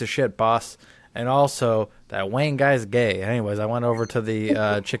you're a piece of shit, boss. And also, that Wayne guy's gay. Anyways, I went over to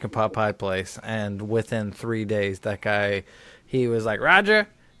the chicken pot pie place, and within 3 days, that guy, he was like, Roger,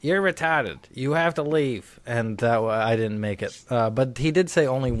 you're retarded. You have to leave. And I didn't make it. But he did say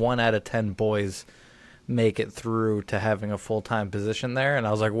only 1 out of 10 boys make it through to having a full-time position there. And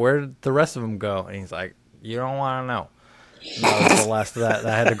I was like, where did the rest of them go? And he's like, you don't want to know. And that was the last of that.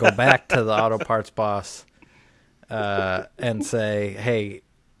 I had to go back to the auto parts boss and say, hey,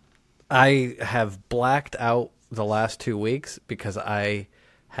 I have blacked out the last 2 weeks because I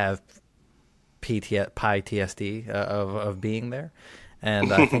have PTSD of being there.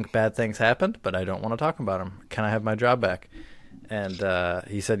 And I think bad things happened, but I don't want to talk about them. Can I have my job back? And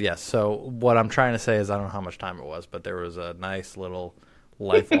he said yes. So what I'm trying to say is I don't know how much time it was, but there was a nice little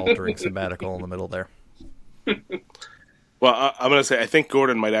life-altering sabbatical in the middle there. Well, I'm going to say I think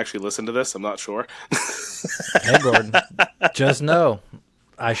Gordon might actually listen to this. I'm not sure. Hey, Gordon, just know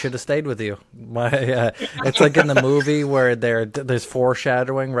I should have stayed with you. It's like in the movie where there's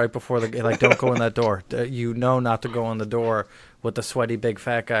foreshadowing right before don't go in that door. You know not to go in the door with the sweaty big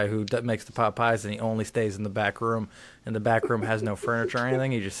fat guy who makes the pot pies, and he only stays in the back room. And the back room has no furniture or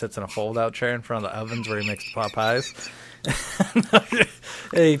anything. He just sits in a fold-out chair in front of the ovens where he makes the pot pies.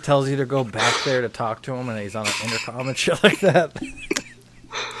 And he tells you to go back there to talk to him, and he's on an intercom and shit like that.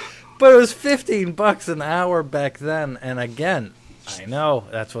 But it was $15 an hour back then, and again, I know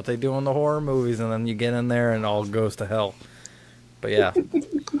that's what they do in the horror movies, and then you get in there and it all goes to hell. But yeah,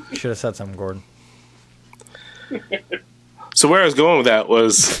 should have said something, Gordon. So where I was going with that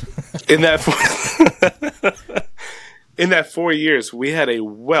was in that 4 years, we had a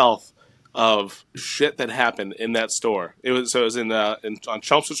wealth of shit that happened in that store. It was on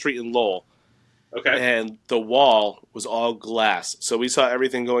Chelmsford Street in Lowell. Okay. And the wall was all glass. So we saw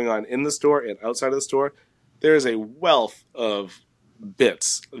everything going on in the store and outside of the store. There is a wealth of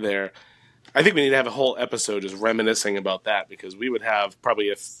bits there. I think we need to have a whole episode just reminiscing about that, because we would have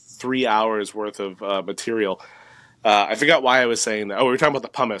probably 3 hours worth of material. I forgot why I was saying that. Oh, we were talking about the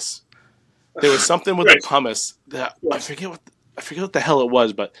pumice. There was something with the pumice that I forget what the hell it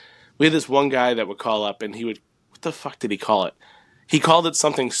was, but We had this one guy that would call up, and he would. What the fuck did he call it? He called it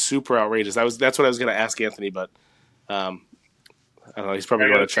something super outrageous. That's what I was going to ask Anthony, but I don't know. He's probably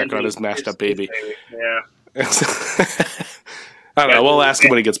going to check on his mashed up baby. Yeah. I don't know. We'll ask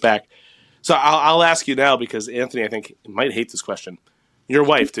him when he gets back. So I'll ask you now because Anthony, I think, might hate this question. Your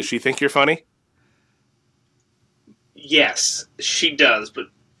wife, does she think you're funny? Yes, she does, but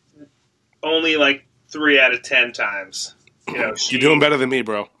only like 3 out of 10 times. You're doing better than me,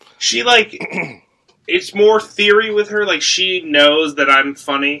 bro. She it's more theory with her. Like, she knows that I'm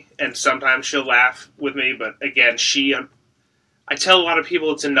funny, and sometimes she'll laugh with me. But again, I tell a lot of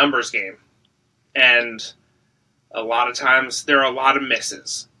people it's a numbers game, and a lot of times there are a lot of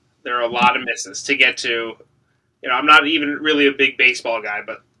misses. There are a lot of misses to get to. I'm not even really a big baseball guy,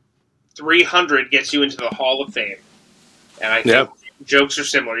 but 300 gets you into the Hall of Fame. And I think jokes are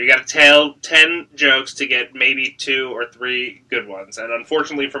similar. You got to tell 10 jokes to get maybe 2 or 3 good ones. And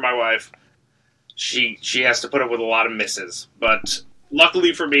unfortunately for my wife, she has to put up with a lot of misses. But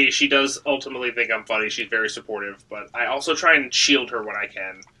luckily for me, she does ultimately think I'm funny. She's very supportive. But I also try and shield her when I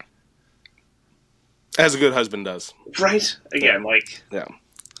can. As a good husband does. Right? Again,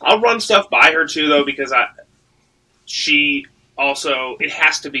 I'll run stuff by her too, though, because she also, it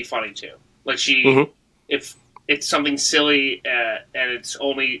has to be funny too. Like, if it's something silly and it's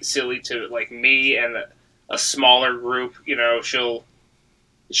only silly to me and a smaller group,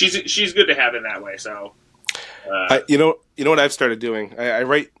 she's good to have in that way. So, you know what I've started doing? I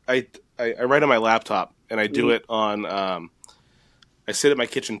write on my laptop, and I do it on. I sit at my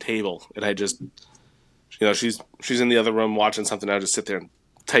kitchen table, and I just, she's in the other room watching something. I just sit there and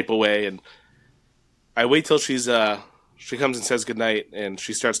type away, and I wait till she comes and says goodnight, and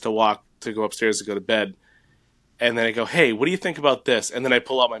she starts to walk to go upstairs to go to bed. And then I go, hey, what do you think about this? And then I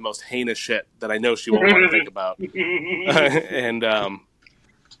pull out my most heinous shit that I know she won't want to think about. And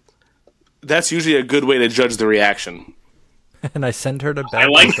that's usually a good way to judge the reaction. And I send her to bed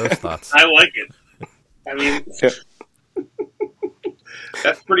with those thoughts. I like it. I mean,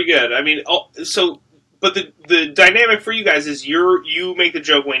 that's pretty good. I mean, but the dynamic for you guys is you make the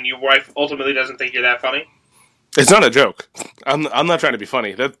joke when your wife ultimately doesn't think you're that funny? It's not a joke. I'm not trying to be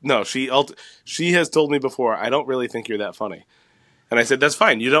funny. She has told me before, I don't really think you're that funny. And I said, that's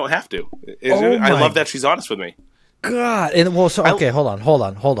fine. You don't have to. I love that she's honest with me. God. And okay, hold on.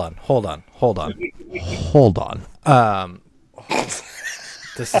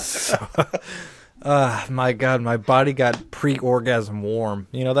 This is so... my God, my body got pre-orgasm warm.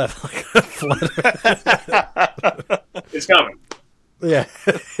 You know that? It's coming. Yeah,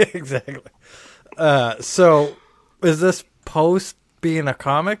 exactly. So, is this post being a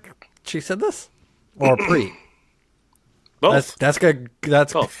comic? She said this, or pre? Both. That's good.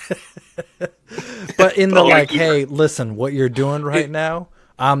 That's both. But in the hey, listen, what you're doing right now,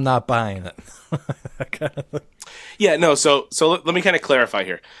 I'm not buying it. Yeah, no. So let me kind of clarify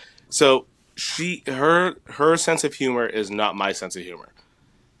here. So her sense of humor is not my sense of humor.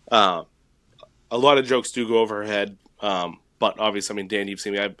 A lot of jokes do go over her head. But obviously, I mean, Dan, you've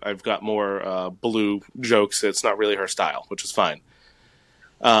seen me. I've got more blue jokes. It's not really her style, which is fine.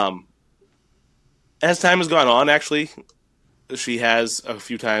 As time has gone on, actually, she has a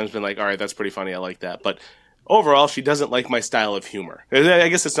few times been like, all right, that's pretty funny. I like that. But overall, she doesn't like my style of humor. I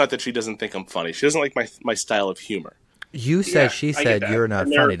guess it's not that she doesn't think I'm funny. She doesn't like my style of humor. You said she said you're not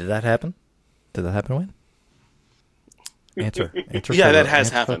funny. Did that happen? Did that happen, Wayne? Answer. Yeah, that has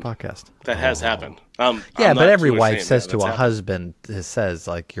happened. Podcast. That has happened. Yeah, but every wife says to a husband, says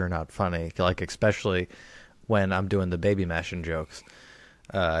like, "You're not funny." Like, especially when I'm doing the baby mashing jokes.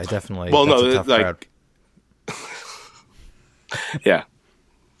 I definitely. Well, that's no, a tough crowd. Yeah.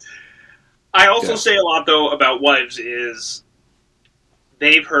 I also say a lot though about wives is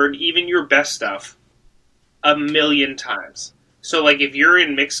they've heard even your best stuff 1,000,000 times. So, like, if you're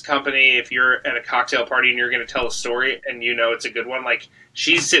in mixed company, if you're at a cocktail party and you're going to tell a story and you know it's a good one, like,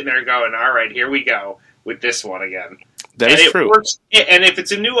 she's sitting there going, all right, here we go with this one again. That is true. Works, and if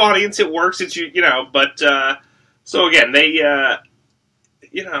it's a new audience, it works. It's, but, so again, they,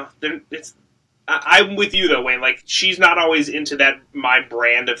 I'm with you, though, Wayne. Like, she's not always into my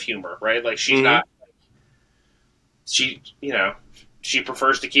brand of humor, right? Like, she's not, she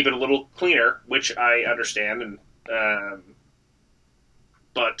prefers to keep it a little cleaner, which I understand, and,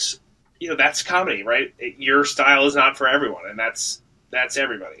 but that's comedy, right? Your style is not for everyone, and that's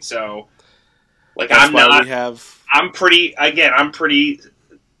everybody. So, like, I'm pretty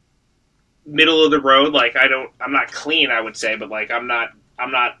middle of the road. Like, I'm not clean, I would say, but like, I'm not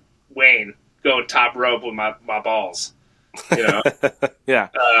Wayne going top rope with my balls, Yeah.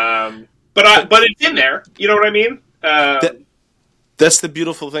 But it's in there. You know what I mean? that's the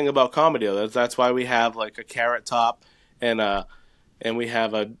beautiful thing about comedy. That's why we have like a Carrot Top and we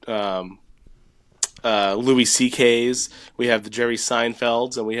have a Louis C.K.'s, we have the Jerry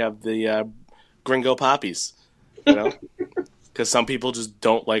Seinfelds, and we have the Gringo Poppies. You know, because some people just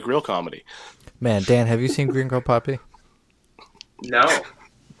don't like real comedy. Man, Dan, have you seen Gringo Poppy? No.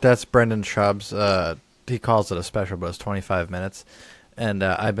 That's Brendan Schaub's. He calls it a special, but it's 25 minutes. And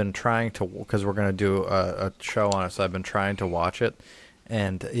I've been trying to, because we're going to do a show on it, so I've been trying to watch it,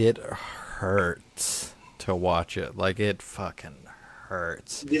 and it hurts to watch it. Like, it fucking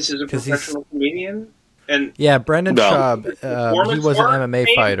hurts. This is a professional comedian? And yeah, Brendan Schaub, he was an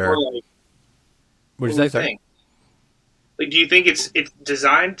MMA fighter. Like, what did you say, sorry? Like, do you think it's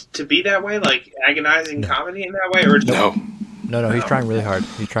designed to be that way, like agonizing comedy in that way, or No, he's trying really hard.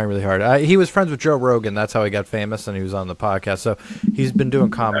 He was friends with Joe Rogan. That's how he got famous, and he was on the podcast. So he's been doing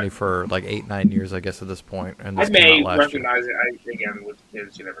comedy for like 8-9 years, I guess, at this point. And this I may came out last recognize it. Again, with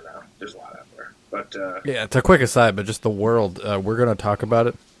kids, you never know. There's a lot out there. But yeah, it's a quick aside, but just the world. We're going to talk about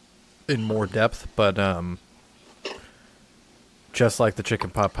it in more depth, but just like the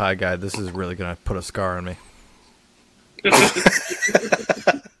chicken pot pie guy, this is really going to put a scar on me.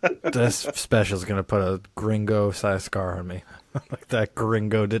 This special is going to put a gringo-sized scar on me, like that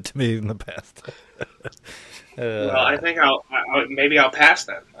gringo did to me in the past. well, I think maybe I'll pass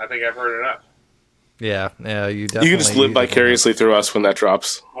then. I think I've heard enough. Yeah, you definitely. you can just live vicariously through us when that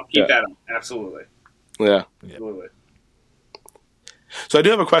drops. I'll keep that up. Absolutely. Yeah. Absolutely. So I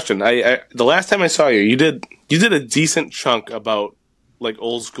do have a question. I the last time I saw you, you did a decent chunk about like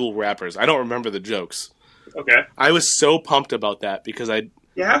old school rappers. I don't remember the jokes. Okay. I was so pumped about that because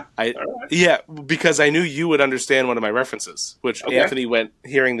Yeah. because I knew you would understand one of my references, which Okay. Anthony went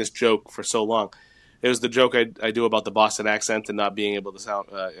hearing this joke for so long. It was the joke I do about the Boston accent and not being able to sound.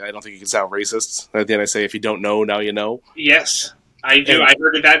 I don't think you can sound racist. At the end, I say, "If you don't know, now you know." Yes, I do. And- I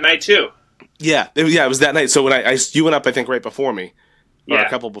heard it that night too. Yeah, it was that night. So when you went up, I think right before me, or Yeah. a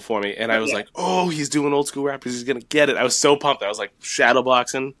couple before me, and I was like, "Oh, he's doing old school rappers. He's gonna get it." I was so pumped. I was like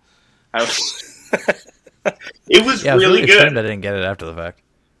shadowboxing. I was. It was Yeah, I was really ashamed good. I didn't get it after the fact.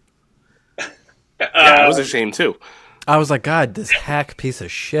 Yeah, I was ashamed too. I was like, God, this hack piece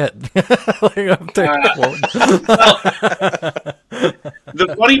of shit. Like, I'm quoting.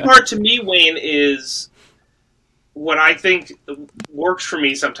 The funny part to me, Wayne, is what I think works for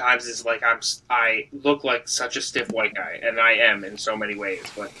me sometimes is like I look like such a stiff white guy, and I am in so many ways.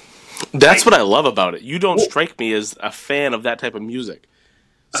 But That's what I love about it. You don't strike me as a fan of that type of music.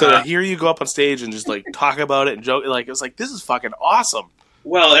 So to hear you go up on stage and just like talk about it and joke, like it was like, this is fucking awesome.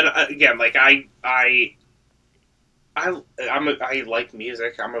 well, and again, like I like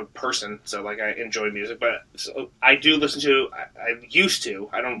music. I'm a person, so like I enjoy music. But so I do listen to. I used to.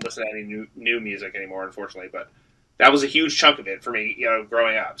 I don't listen to any new music anymore, unfortunately. But that was a huge chunk of it for me,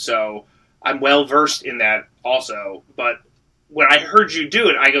 growing up. So I'm well versed in that also. But when I heard you do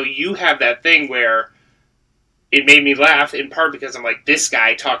it, I go, you have that thing where it made me laugh in part because I'm like, this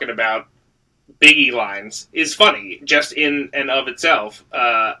guy talking about Biggie lines is funny just in and of itself.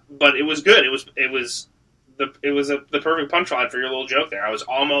 But it was good. It was the perfect punchline for your little joke there. I was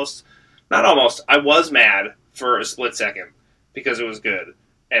I was mad for a split second because it was good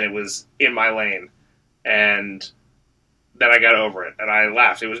and it was in my lane, and then I got over it and I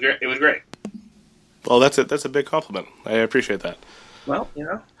laughed. It was great. It was great. Well, that's a big compliment. I appreciate that. Well,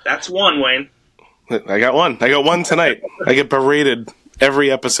 that's one, Wayne. I got one. I got one tonight. I get berated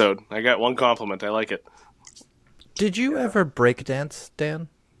every episode. I got one compliment. I like it. Did you ever break dance, Dan?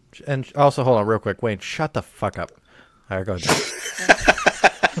 And also, hold on real quick. Wayne, shut the fuck up. All right, go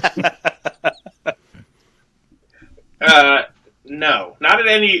ahead. No. Not at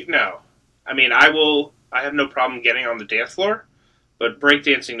any... No. I mean, I have no problem getting on the dance floor, but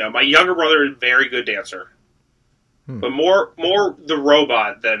breakdancing, no. My younger brother is a very good dancer. But more the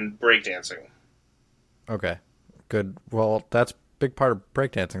robot than breakdancing. Okay, good. Well, that's a big part of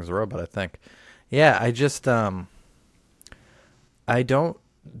breakdancing is the robot, I think. Yeah, I just, I don't...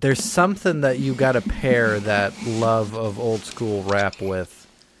 There's something that you got to pair that love of old school rap with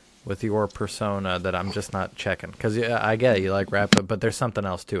your persona that I'm just not checking. Because I get it, you like rap, but there's something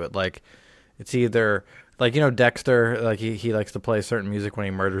else to it. Like, it's either... Like, Dexter, like he likes to play certain music when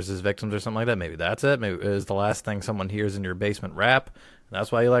he murders his victims or something like that. Maybe that's it. Maybe it was the last thing someone hears in your basement rap. And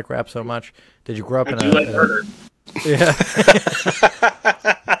that's why you like rap so much. Did you grow up in a... like murder. Yeah.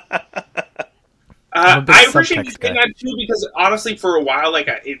 I appreciate you saying that too, because honestly, for a while, like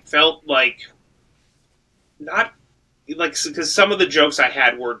it felt like not like because some of the jokes I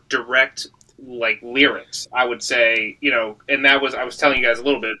had were direct like lyrics. I would say, and that was I was telling you guys a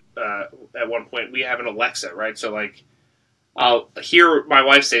little bit at one point. We have an Alexa, right? So like I'll hear my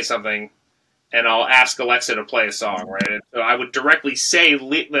wife say something, and I'll ask Alexa to play a song, right? And so I would directly say,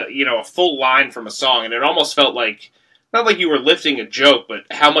 a full line from a song, and it almost felt like, not like you were lifting a joke, but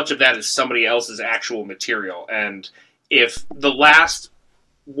how much of that is somebody else's actual material. And if the last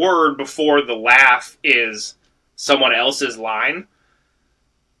word before the laugh is someone else's line,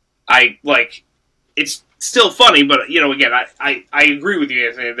 it's still funny, but, again, I agree with you,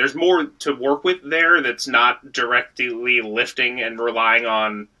 Anthony. There's more to work with there that's not directly lifting and relying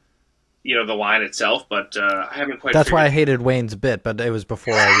on, the line itself, but I haven't quite. That's why I hated Wayne's bit, but it was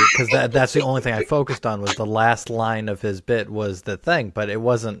before because that's the only thing I focused on was the last line of his bit was the thing, but it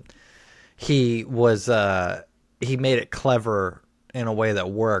wasn't. He made it clever in a way that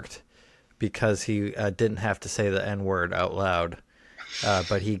worked because he didn't have to say the N-word out loud,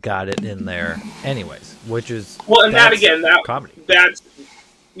 but he got it in there anyways, which is comedy. That's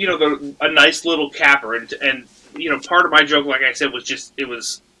a nice little capper, and part of my joke, like I said, was just it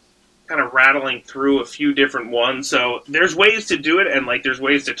was kind of rattling through a few different ones. So there's ways to do it, and there's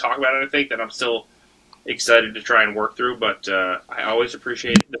ways to talk about it. I think that I'm still excited to try and work through, but I always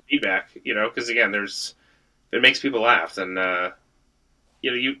appreciate the feedback, because again, it makes people laugh, and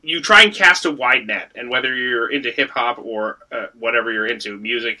you try and cast a wide net, and whether you're into hip hop or whatever you're into,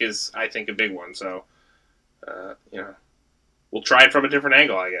 music is, I think, a big one. So we'll try it from a different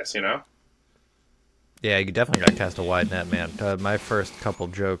angle, I guess. Yeah, you definitely got to cast a wide net, man. My first couple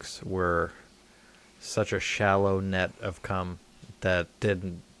jokes were such a shallow net of cum that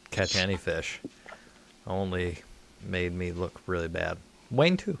didn't catch any fish. Only made me look really bad.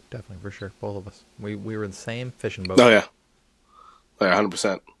 Wayne too, definitely, for sure. Both of us. We were in the same fishing boat. Oh yeah,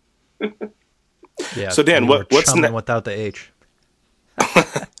 100%. Yeah. So Dan, what's next? Without the H.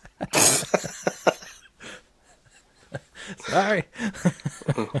 Sorry.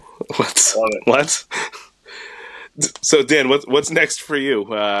 What? So Dan, what's next for you?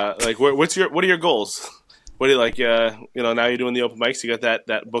 What are your goals? What do you like? Now you're doing the open mics. You got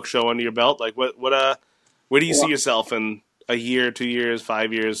that book show under your belt. Like where do you see yourself in a year, 2 years,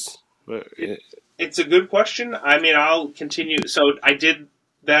 5 years? It's a good question. I mean, I'll continue. So I did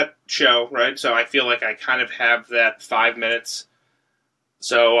that show, right? So I feel like I kind of have that 5 minutes.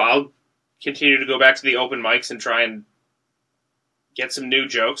 So I'll continue to go back to the open mics and try and get some new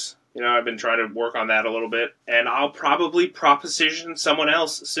jokes. I've been trying to work on that a little bit, and I'll probably proposition someone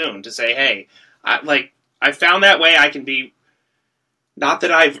else soon to say, hey, I found that way I can be, not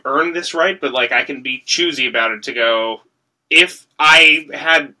that I've earned this right, but I can be choosy about it to go, if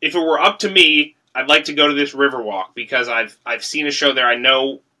it were up to me, I'd like to go to this Riverwalk because I've seen a show there. I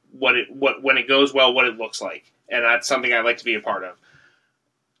know when it goes well, what it looks like, and that's something I'd like to be a part of.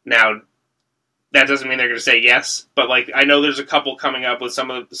 Now, that doesn't mean they're going to say yes, but I know there's a couple coming up with some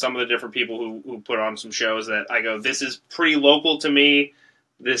of the different people who put on some shows that I go, this is pretty local to me.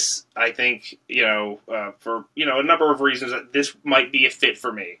 This, I think, for a number of reasons, that this might be a fit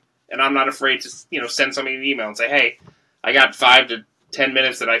for me, and I'm not afraid to send somebody an email and say, hey, I got 5 to 10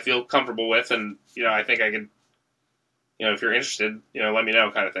 minutes that I feel comfortable with, and I think I can, if you're interested, let me know,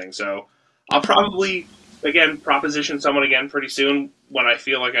 kind of thing. So I'll probably proposition someone again pretty soon when I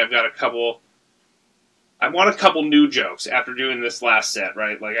feel like I've got a couple. I want a couple new jokes after doing this last set,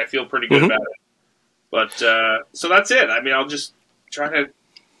 right? I feel pretty good about it. But so that's it. I mean, I'll just trying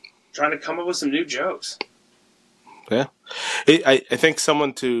to come up with some new jokes. Yeah, I think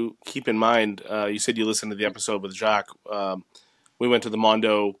someone to keep in mind. You said you listened to the episode with Jacques. We went to the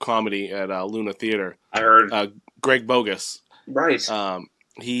Mondo Comedy at Luna Theater. I heard Greg Bogus. Right.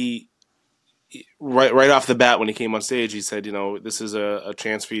 He right off the bat when he came on stage, he said, this is a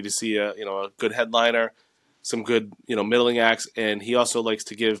chance for you to see a good headliner, some good middling acts, and he also likes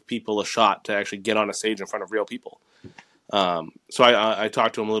to give people a shot to actually get on a stage in front of real people. So I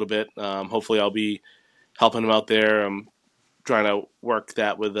talked to him a little bit. Hopefully, I'll be helping him out there. I'm trying to work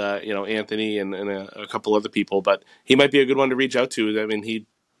that with Anthony and a couple other people, but he might be a good one to reach out to. I mean,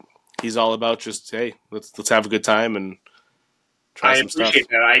 he's all about just, hey, let's have a good time and try some stuff. I appreciate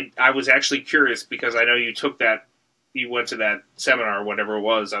that. I was actually curious because I know you went to that seminar or whatever it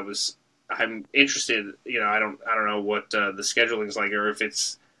was. I'm interested. I don't know what the scheduling is like, or if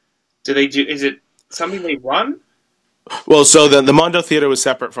it's. Is it something they run? Well, so the Mondo Theater was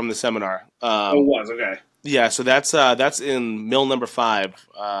separate from the seminar. It was, okay. Yeah, so that's in Mill number 5.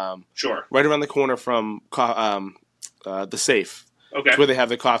 Sure. Right around the corner from the Safe. Okay. It's where they have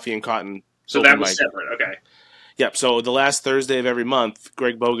the coffee and cotton. So that was separate, okay. Yep, so the last Thursday of every month,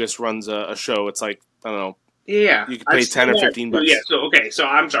 Greg Bogus runs a show. It's I don't know. Yeah. You can pay 10 or 15 bucks. Yeah, so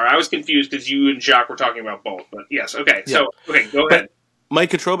I'm sorry. I was confused because you and Jacques were talking about both. But yes, okay. So, okay, go ahead.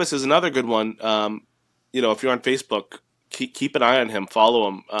 Mike Katrobis is another good one. If you're on Facebook, keep an eye on him. Follow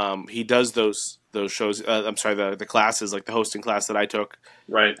him. He does those shows. I'm sorry, the classes, like the hosting class that I took.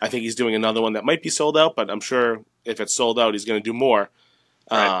 Right. I think he's doing another one that might be sold out, but I'm sure if it's sold out, he's going to do more.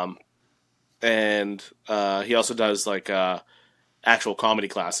 Right. And he also does like actual comedy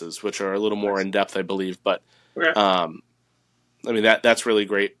classes, which are a little more in depth, I believe. But Okay. I mean that's really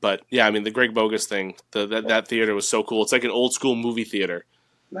great. But yeah, I mean the Greg Bogus thing, that theater was so cool. It's like an old school movie theater.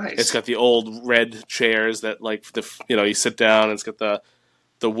 Nice. It's got the old red chairs that like you sit down. And it's got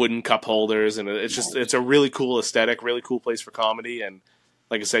the wooden cup holders, and it's a really cool aesthetic, really cool place for comedy. And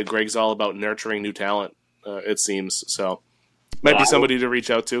like I said, Greg's all about nurturing new talent. It seems so. Might be somebody to reach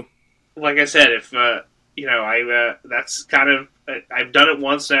out to. Like I said, if that's kind of I've done it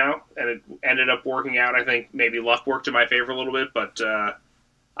once now, and it ended up working out. I think maybe luck worked in my favor a little bit, but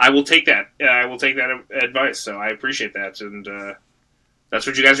I will take that. I will take that advice. So I appreciate that, and that's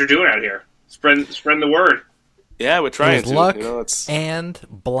what you guys are doing out here. Spread the word. Yeah, we're trying to. Luck It's... and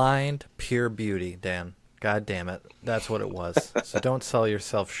blind pure beauty, Dan. God damn it. That's what it was. So don't sell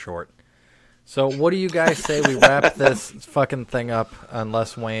yourself short. So what do you guys say we wrap this fucking thing up,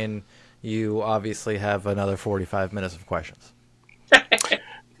 unless, Wayne, you obviously have another 45 minutes of questions?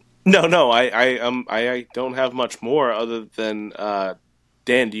 No, I don't have much more other than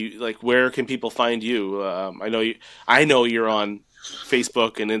Dan. Do you where can people find you? I know you're on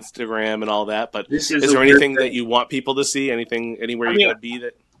Facebook and Instagram and all that, but is there anything that you want people to see? Anywhere you're going to be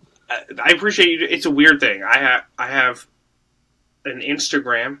that? I appreciate you. It's a weird thing. I have an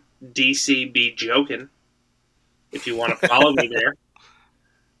Instagram, DCB Jokin, if you want to follow me there.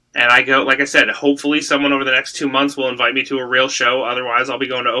 And I go, like I said, hopefully someone over the next 2 months will invite me to a real show. Otherwise, I'll be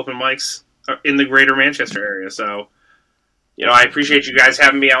going to open mics in the greater Manchester area. So, I appreciate you guys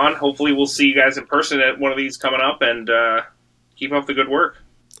having me on. Hopefully we'll see you guys in person at one of these coming up, and keep up the good work.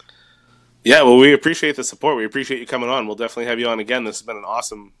 Yeah, well, we appreciate the support. We appreciate you coming on. We'll definitely have you on again. This has been an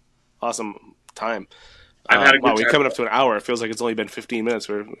awesome time. I've had a good time. We're coming up to an hour. It feels like it's only been 15 minutes.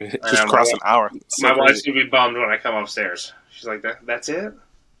 We're just crossed an hour. My wife's going to be bummed when I come upstairs. She's like, that's it?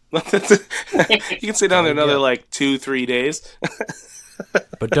 You can stay down there another 2-3 days.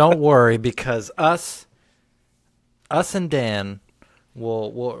 But don't worry, because us and Dan,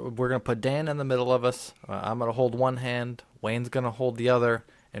 we're going to put Dan in the middle of us. I'm going to hold one hand. Wayne's going to hold the other.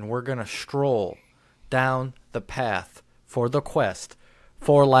 And we're going to stroll down the path for the quest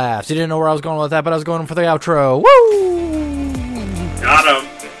for laughs. You didn't know where I was going with that, but I was going for the outro. Woo! Got him.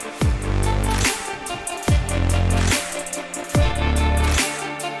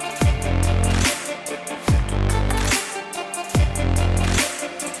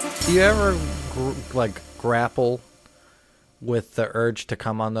 Do you ever grapple with the urge to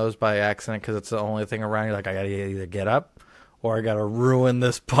come on those by accident because it's the only thing around you? Like, I gotta either get up or I gotta ruin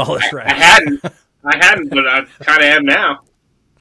this polish rack. I hadn't, but I kind of am now.